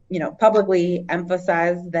 publicly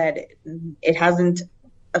emphasized that it hasn't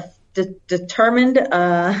determined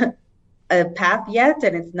a path yet,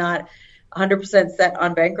 and it's not 100% set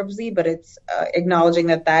on bankruptcy, but it's acknowledging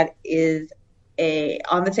that is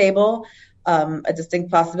on the table, a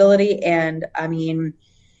distinct possibility. And I mean,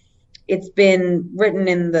 it's been written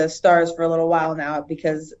in the stars for a little while now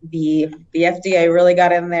because the FDA really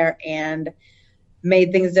got in there and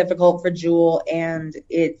made things difficult for Juul, and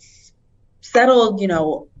it's settled,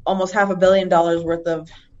 almost $500 million worth of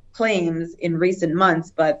claims in recent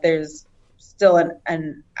months, but there's still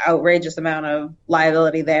an outrageous amount of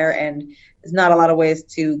liability there, and there's not a lot of ways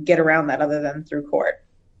to get around that other than through court.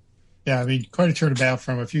 Yeah, I mean, quite a turnabout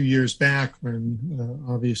from a few years back when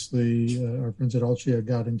obviously our friends at Altria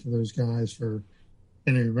got into those guys for,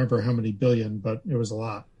 I don't remember how many billion, but it was a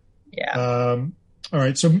lot. Yeah. All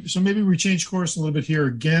right, so maybe we change course a little bit here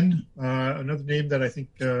again. Another name that I think,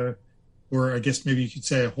 or I guess maybe you could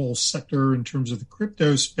say a whole sector in terms of the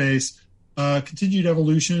crypto space, continued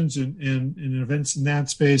evolutions and events in that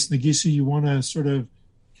space. Nagisa, you want to sort of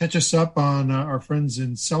catch us up on our friends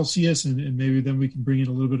in Celsius, and maybe then we can bring in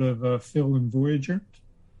a little bit of Phil and Voyager?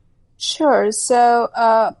 Sure. So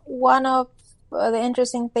one of the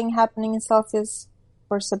interesting thing happening in Celsius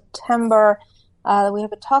for September that we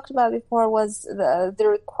haven't talked about before was the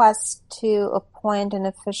request to appoint an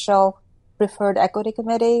official preferred equity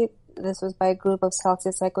committee. This was by a group of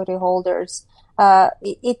Celsius equity holders.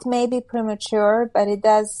 It may be premature, but it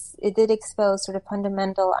did expose sort of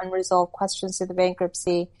fundamental unresolved questions to the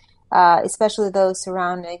bankruptcy, especially those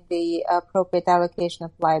surrounding the appropriate allocation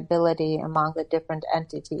of liability among the different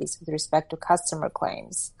entities with respect to customer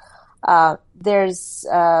claims.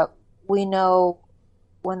 We know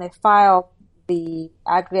when they filed, the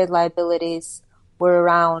aggregate liabilities were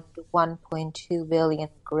around 1.2 billion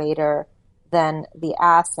greater than the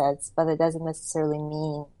assets, but that doesn't necessarily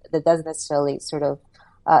sort of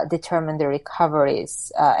determine the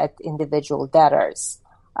recoveries at individual debtors.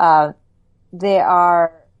 There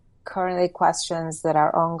are currently questions that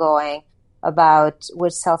are ongoing about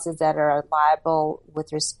which Celsius debtors are liable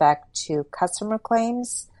with respect to customer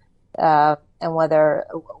claims, and whether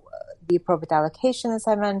the appropriate allocation, as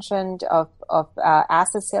I mentioned, of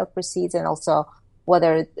asset sale proceeds, and also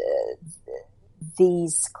whether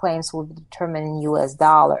these claims will be determined in U.S.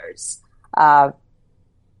 dollars. And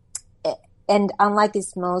unlike in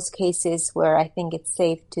most cases where I think it's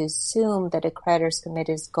safe to assume that a creditors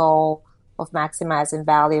committee's goal of maximizing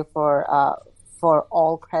value for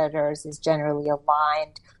all creditors is generally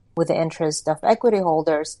aligned with the interest of equity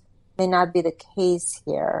holders, may not be the case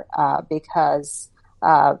here because,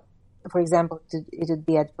 for example, it would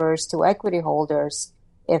be adverse to equity holders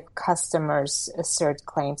if customers assert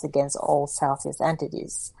claims against all Celsius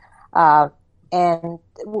entities. And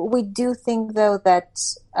we do think, though, that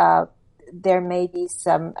there may be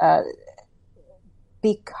some,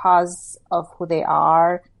 because of who they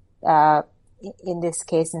are, in this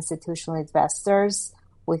case, institutional investors,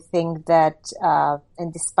 we think that,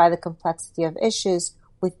 and despite the complexity of issues,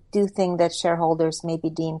 we do think that shareholders may be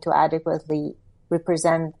deemed to adequately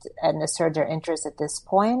represent and assert their interests at this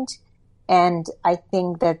point. And I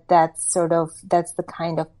think that that's the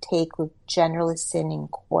kind of take we've generally seen in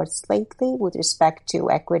courts lately with respect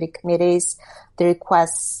to equity committees. The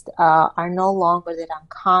requests are no longer that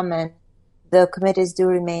uncommon. The committees do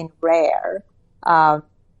remain rare.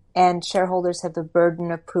 And shareholders have the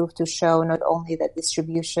burden of proof to show not only that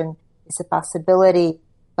distribution is a possibility,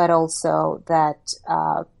 but also that,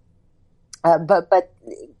 but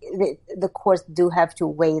the courts do have to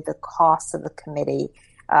weigh the cost of the committee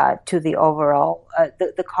to the overall,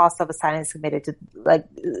 the cost of assigning this committee to, like,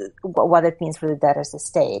 what it means for the debtor's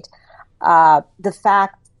estate. The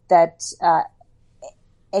fact that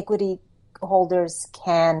equity holders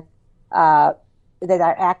can, that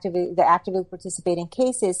are actively participating in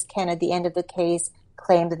cases can, at the end of the case,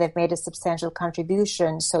 claim that they've made a substantial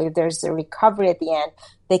contribution. So if there's a recovery at the end,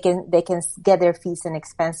 they can get their fees and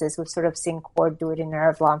expenses. We've sort of seen court do it in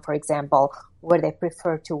Erevlon, for example, where they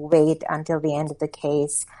prefer to wait until the end of the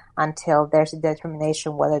case, until there's a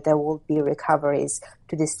determination whether there will be recoveries,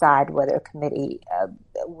 to decide whether a committee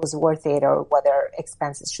was worth it or whether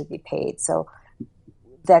expenses should be paid. So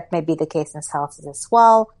that may be the case in Celsius as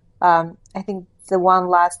well. I think the one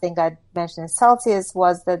last thing I'd mention in Celsius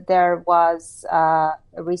was that there was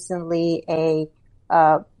recently a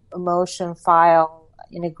motion filed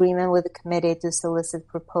in agreement with the committee to solicit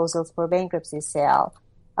proposals for bankruptcy sale.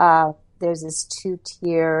 There's this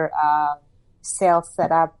two-tier sale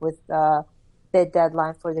set up with a bid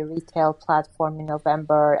deadline for the retail platform in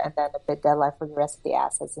November and then a bid deadline for the rest of the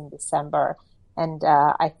assets in December. And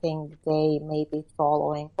I think they may be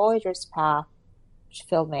following Voyager's path, which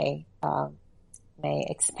Phil may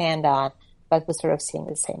expand on, but we're sort of seeing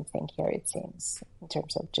the same thing here, it seems, in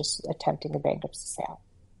terms of just attempting a bankruptcy sale.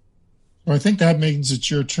 Well, I think that means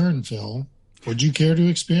it's your turn, Phil. Would you care to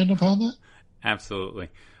expand upon that? Absolutely.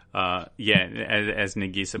 As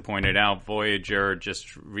Nagisa pointed out, Voyager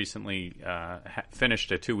just recently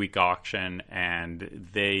finished a 2-week auction, and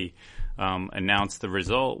they announced the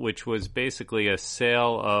result, which was basically a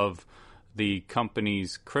sale of the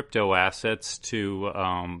company's crypto assets to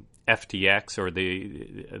FTX, or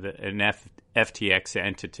an FTX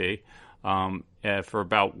entity, for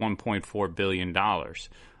about $1.4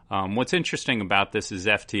 billion. What's interesting about this is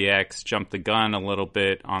FTX jumped the gun a little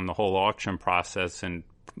bit on the whole auction process and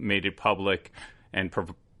made it public and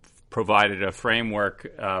provided a framework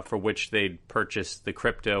for which they'd purchased the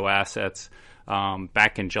crypto assets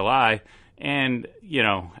back in July. And,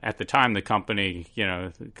 at the time, the company,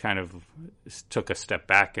 kind of took a step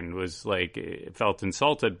back and was like, it felt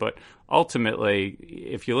insulted. But ultimately,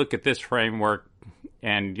 if you look at this framework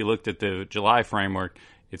and you looked at the July framework,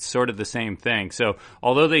 it's sort of the same thing. So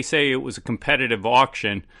although they say it was a competitive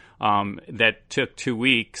auction that took 2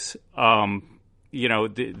 weeks, the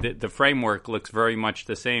framework looks very much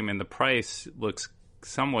the same, and the price looks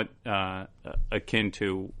somewhat akin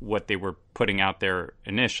to what they were putting out there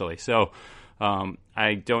initially. So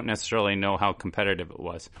I don't necessarily know how competitive it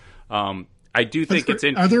was. I do think it's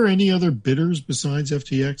interesting. Are there any other bidders besides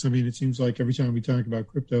FTX? I mean, it seems like every time we talk about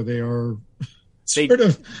crypto, they are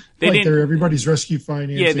they're everybody's rescue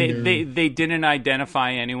financing. Yeah, they didn't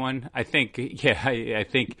identify anyone. I think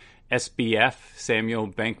SBF, Samuel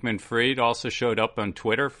Bankman-Fried, also showed up on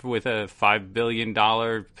Twitter with a $5 billion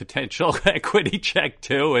potential equity check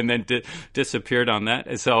too, and then disappeared on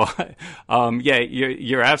that. So,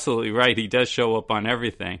 you're absolutely right. He does show up on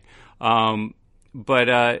everything.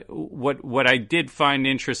 But what I did find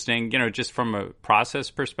interesting, just from a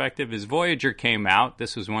process perspective, is Voyager came out.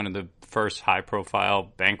 This was one of the first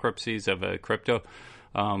high-profile bankruptcies of a crypto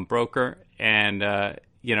broker, and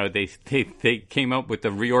they came up with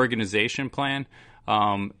a reorganization plan,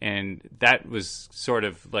 and that was sort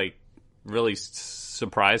of like really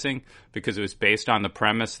surprising because it was based on the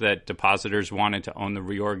premise that depositors wanted to own the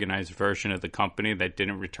reorganized version of the company that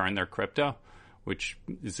didn't return their crypto, which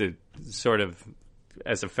is a sort of,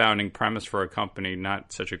 as a founding premise for a company,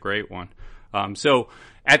 not such a great one. So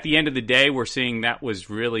at the end of the day, we're seeing that was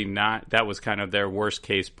kind of their worst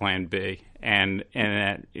case plan B. And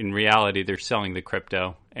in reality, they're selling the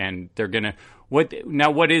crypto, and they're going to,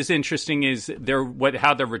 what is interesting is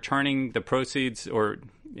how they're returning the proceeds,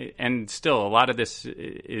 and still a lot of this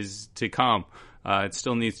is to come. It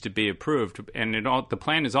still needs to be approved, and the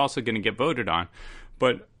plan is also going to get voted on.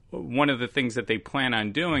 But one of the things that they plan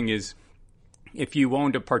on doing is if you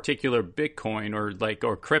owned a particular Bitcoin or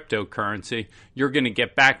cryptocurrency, you're going to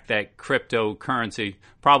get back that cryptocurrency,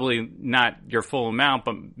 probably not your full amount,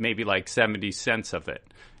 but maybe like 70 cents of it.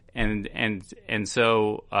 And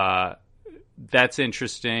so that's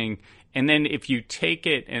interesting. And then if you take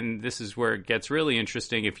it, and this is where it gets really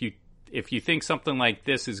interesting, if you think something like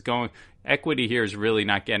this is going, equity here is really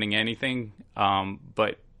not getting anything,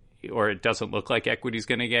 or it doesn't look like equity is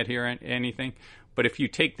going to get here anything. But if you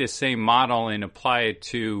take this same model and apply it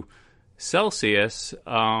to Celsius,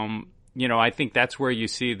 I think that's where you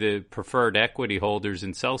see the preferred equity holders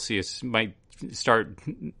in Celsius might start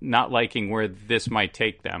not liking where this might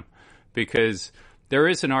take them, because there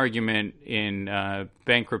is an argument in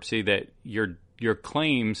bankruptcy that your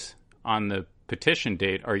claims on the petition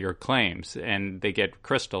date are your claims, and they get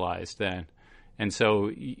crystallized then. And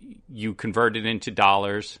so you convert it into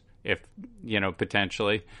dollars, if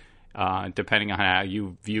potentially, depending on how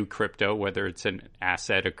you view crypto, whether it's an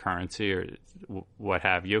asset, a currency, or what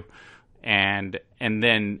have you. And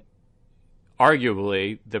then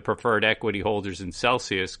arguably the preferred equity holders in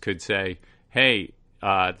Celsius could say, hey,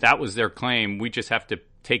 that was their claim. We just have to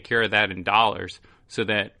take care of that in dollars, so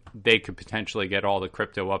that they could potentially get all the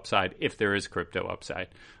crypto upside, if there is crypto upside.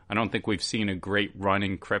 I don't think we've seen a great run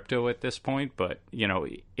in crypto at this point, but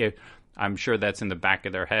I'm sure that's in the back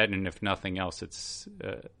of their head, and if nothing else, it's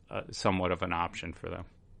somewhat of an option for them.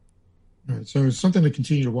 All right, so it's something to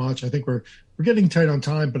continue to watch. I think we're getting tight on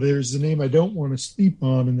time, but there's a name I don't want to sleep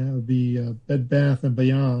on, and that would be Bed Bath &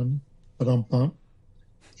 Beyond.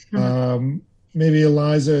 Maybe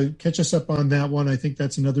Eliza, catch us up on that one. I think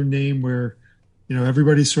that's another name where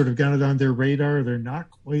everybody's sort of got it on their radar. They're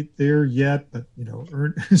not quite there yet, but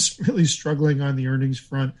is really struggling on the earnings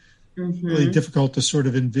front. Mm-hmm. Really difficult to sort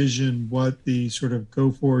of envision what the sort of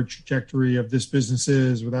go forward trajectory of this business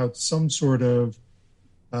is without some sort of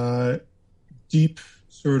deep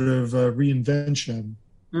sort of reinvention.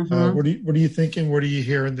 Mm-hmm. What are you thinking? What are you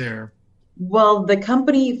hearing there? Well, the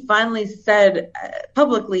company finally said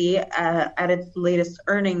publicly at its latest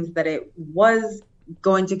earnings that it was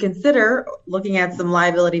going to consider looking at some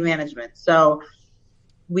liability management. So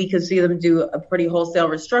we could see them do a pretty wholesale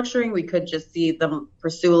restructuring. We could just see them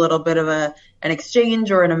pursue a little bit of an exchange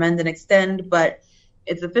or an amend and extend, but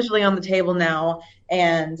it's officially on the table now.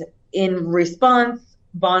 And in response,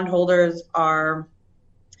 bondholders are,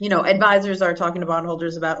 advisors are talking to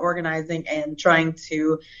bondholders about organizing and trying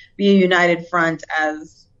to be a united front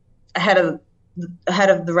as ahead of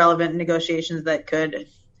the relevant negotiations that could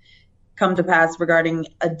come to pass regarding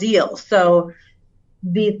a deal. So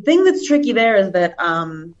the thing that's tricky there is that,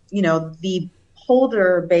 the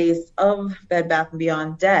holder base of Bed Bath &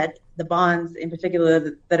 Beyond debt, the bonds in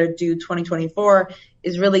particular that are due 2024,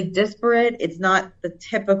 is really disparate. It's not the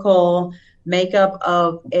typical makeup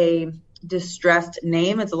of a distressed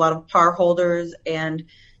name. It's a lot of par holders and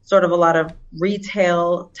sort of a lot of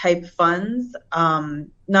retail type funds,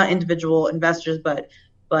 not individual investors,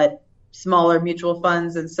 but smaller mutual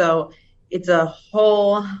funds. And so it's a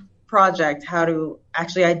whole project how to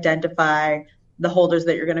actually identify the holders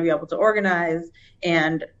that you're going to be able to organize.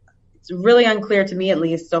 And it's really unclear to me, at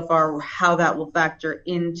least so far, how that will factor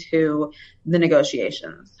into the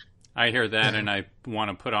negotiations. I hear that, and I want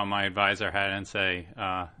to put on my advisor hat and say,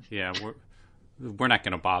 we're not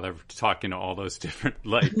going to bother talking to all those different,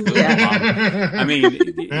 I mean,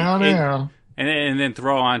 and then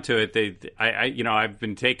throw onto it, I've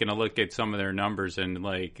been taking a look at some of their numbers, and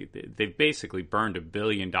they've basically burned $1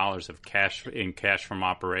 billion of cash from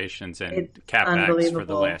operations and CapEx for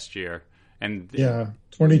the last year. And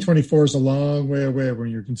 2024 is a long way away when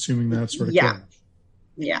you're consuming that sort of cash.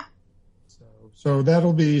 Yeah. So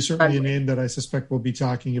that'll be certainly a name that I suspect we'll be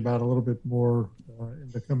talking about a little bit more in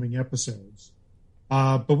the coming episodes.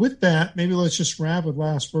 But with that, maybe let's just wrap with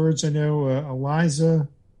last words. I know, Eliza,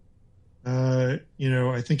 I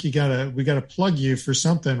think we gotta plug you for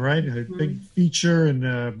something, right? A big feature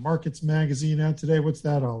in Markets Magazine out today. What's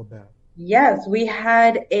that all about? Yes, we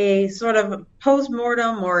had a sort of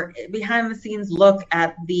post-mortem or behind-the-scenes look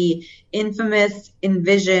at the infamous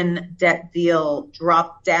Envision debt deal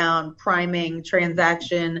drop-down priming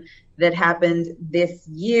transaction that happened this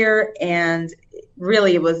year. And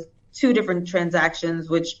really, it was two different transactions,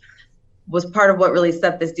 which was part of what really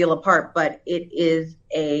set this deal apart. But it is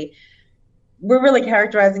we're really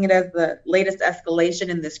characterizing it as the latest escalation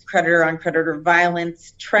in this creditor-on-creditor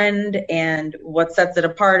violence trend. And what sets it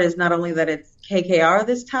apart is not only that it's KKR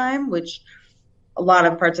this time, which a lot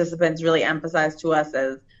of participants really emphasize to us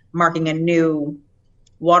as marking a new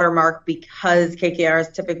watermark because KKR is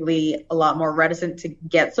typically a lot more reticent to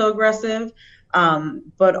get so aggressive,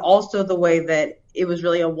 but also the way that it was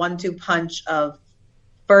really a 1-2 punch of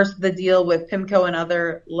first the deal with PIMCO and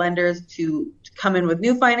other lenders to come in with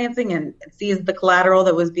new financing and seize the collateral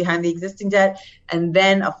that was behind the existing debt, and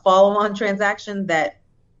then a follow-on transaction that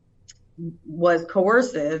was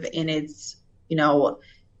coercive in its,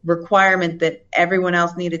 requirement that everyone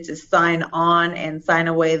else needed to sign on and sign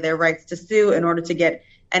away their rights to sue in order to get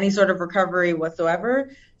any sort of recovery whatsoever.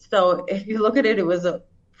 So if you look at it, it was a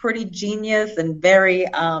pretty genius and very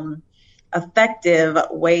effective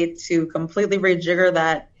way to completely rejigger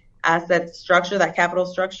that asset structure, that capital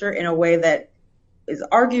structure, in a way that is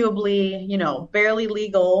arguably, barely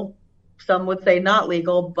legal. Some would say not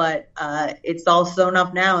legal, but it's all sewn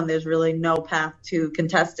up now, and there's really no path to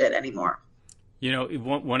contest it anymore.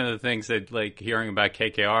 One of the things that, like, hearing about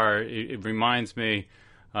KKR, it reminds me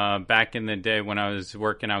back in the day when I was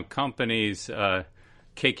working out companies,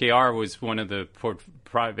 KKR was one of the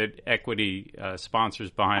private equity sponsors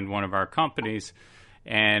behind one of our companies.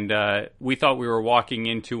 And we thought we were walking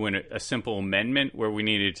into a simple amendment where we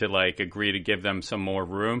needed to, agree to give them some more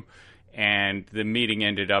room. And the meeting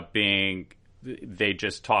ended up being, they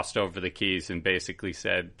just tossed over the keys and basically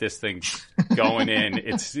said, this thing's going in,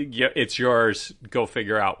 it's yours, go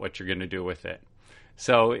figure out what you're going to do with it.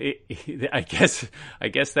 So I guess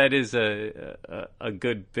that is a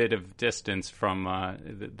good bit of distance from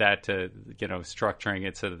that to, structuring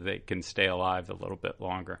it so that they can stay alive a little bit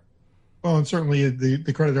longer. Well, and certainly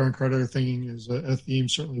the creditor on creditor thing is a theme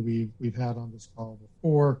certainly we've had on this call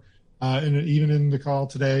before. And even in the call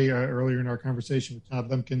today, earlier in our conversation with Todd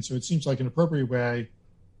Lemkin. So it seems like an appropriate way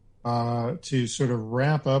to sort of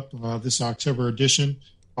wrap up this October edition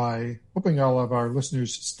by hoping all of our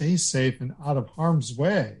listeners stay safe and out of harm's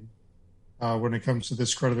way when it comes to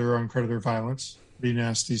this creditor on creditor violence, pretty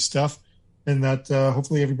nasty stuff. And that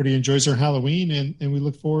hopefully everybody enjoys their Halloween, and we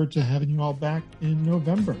look forward to having you all back in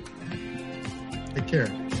November. Take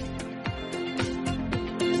care.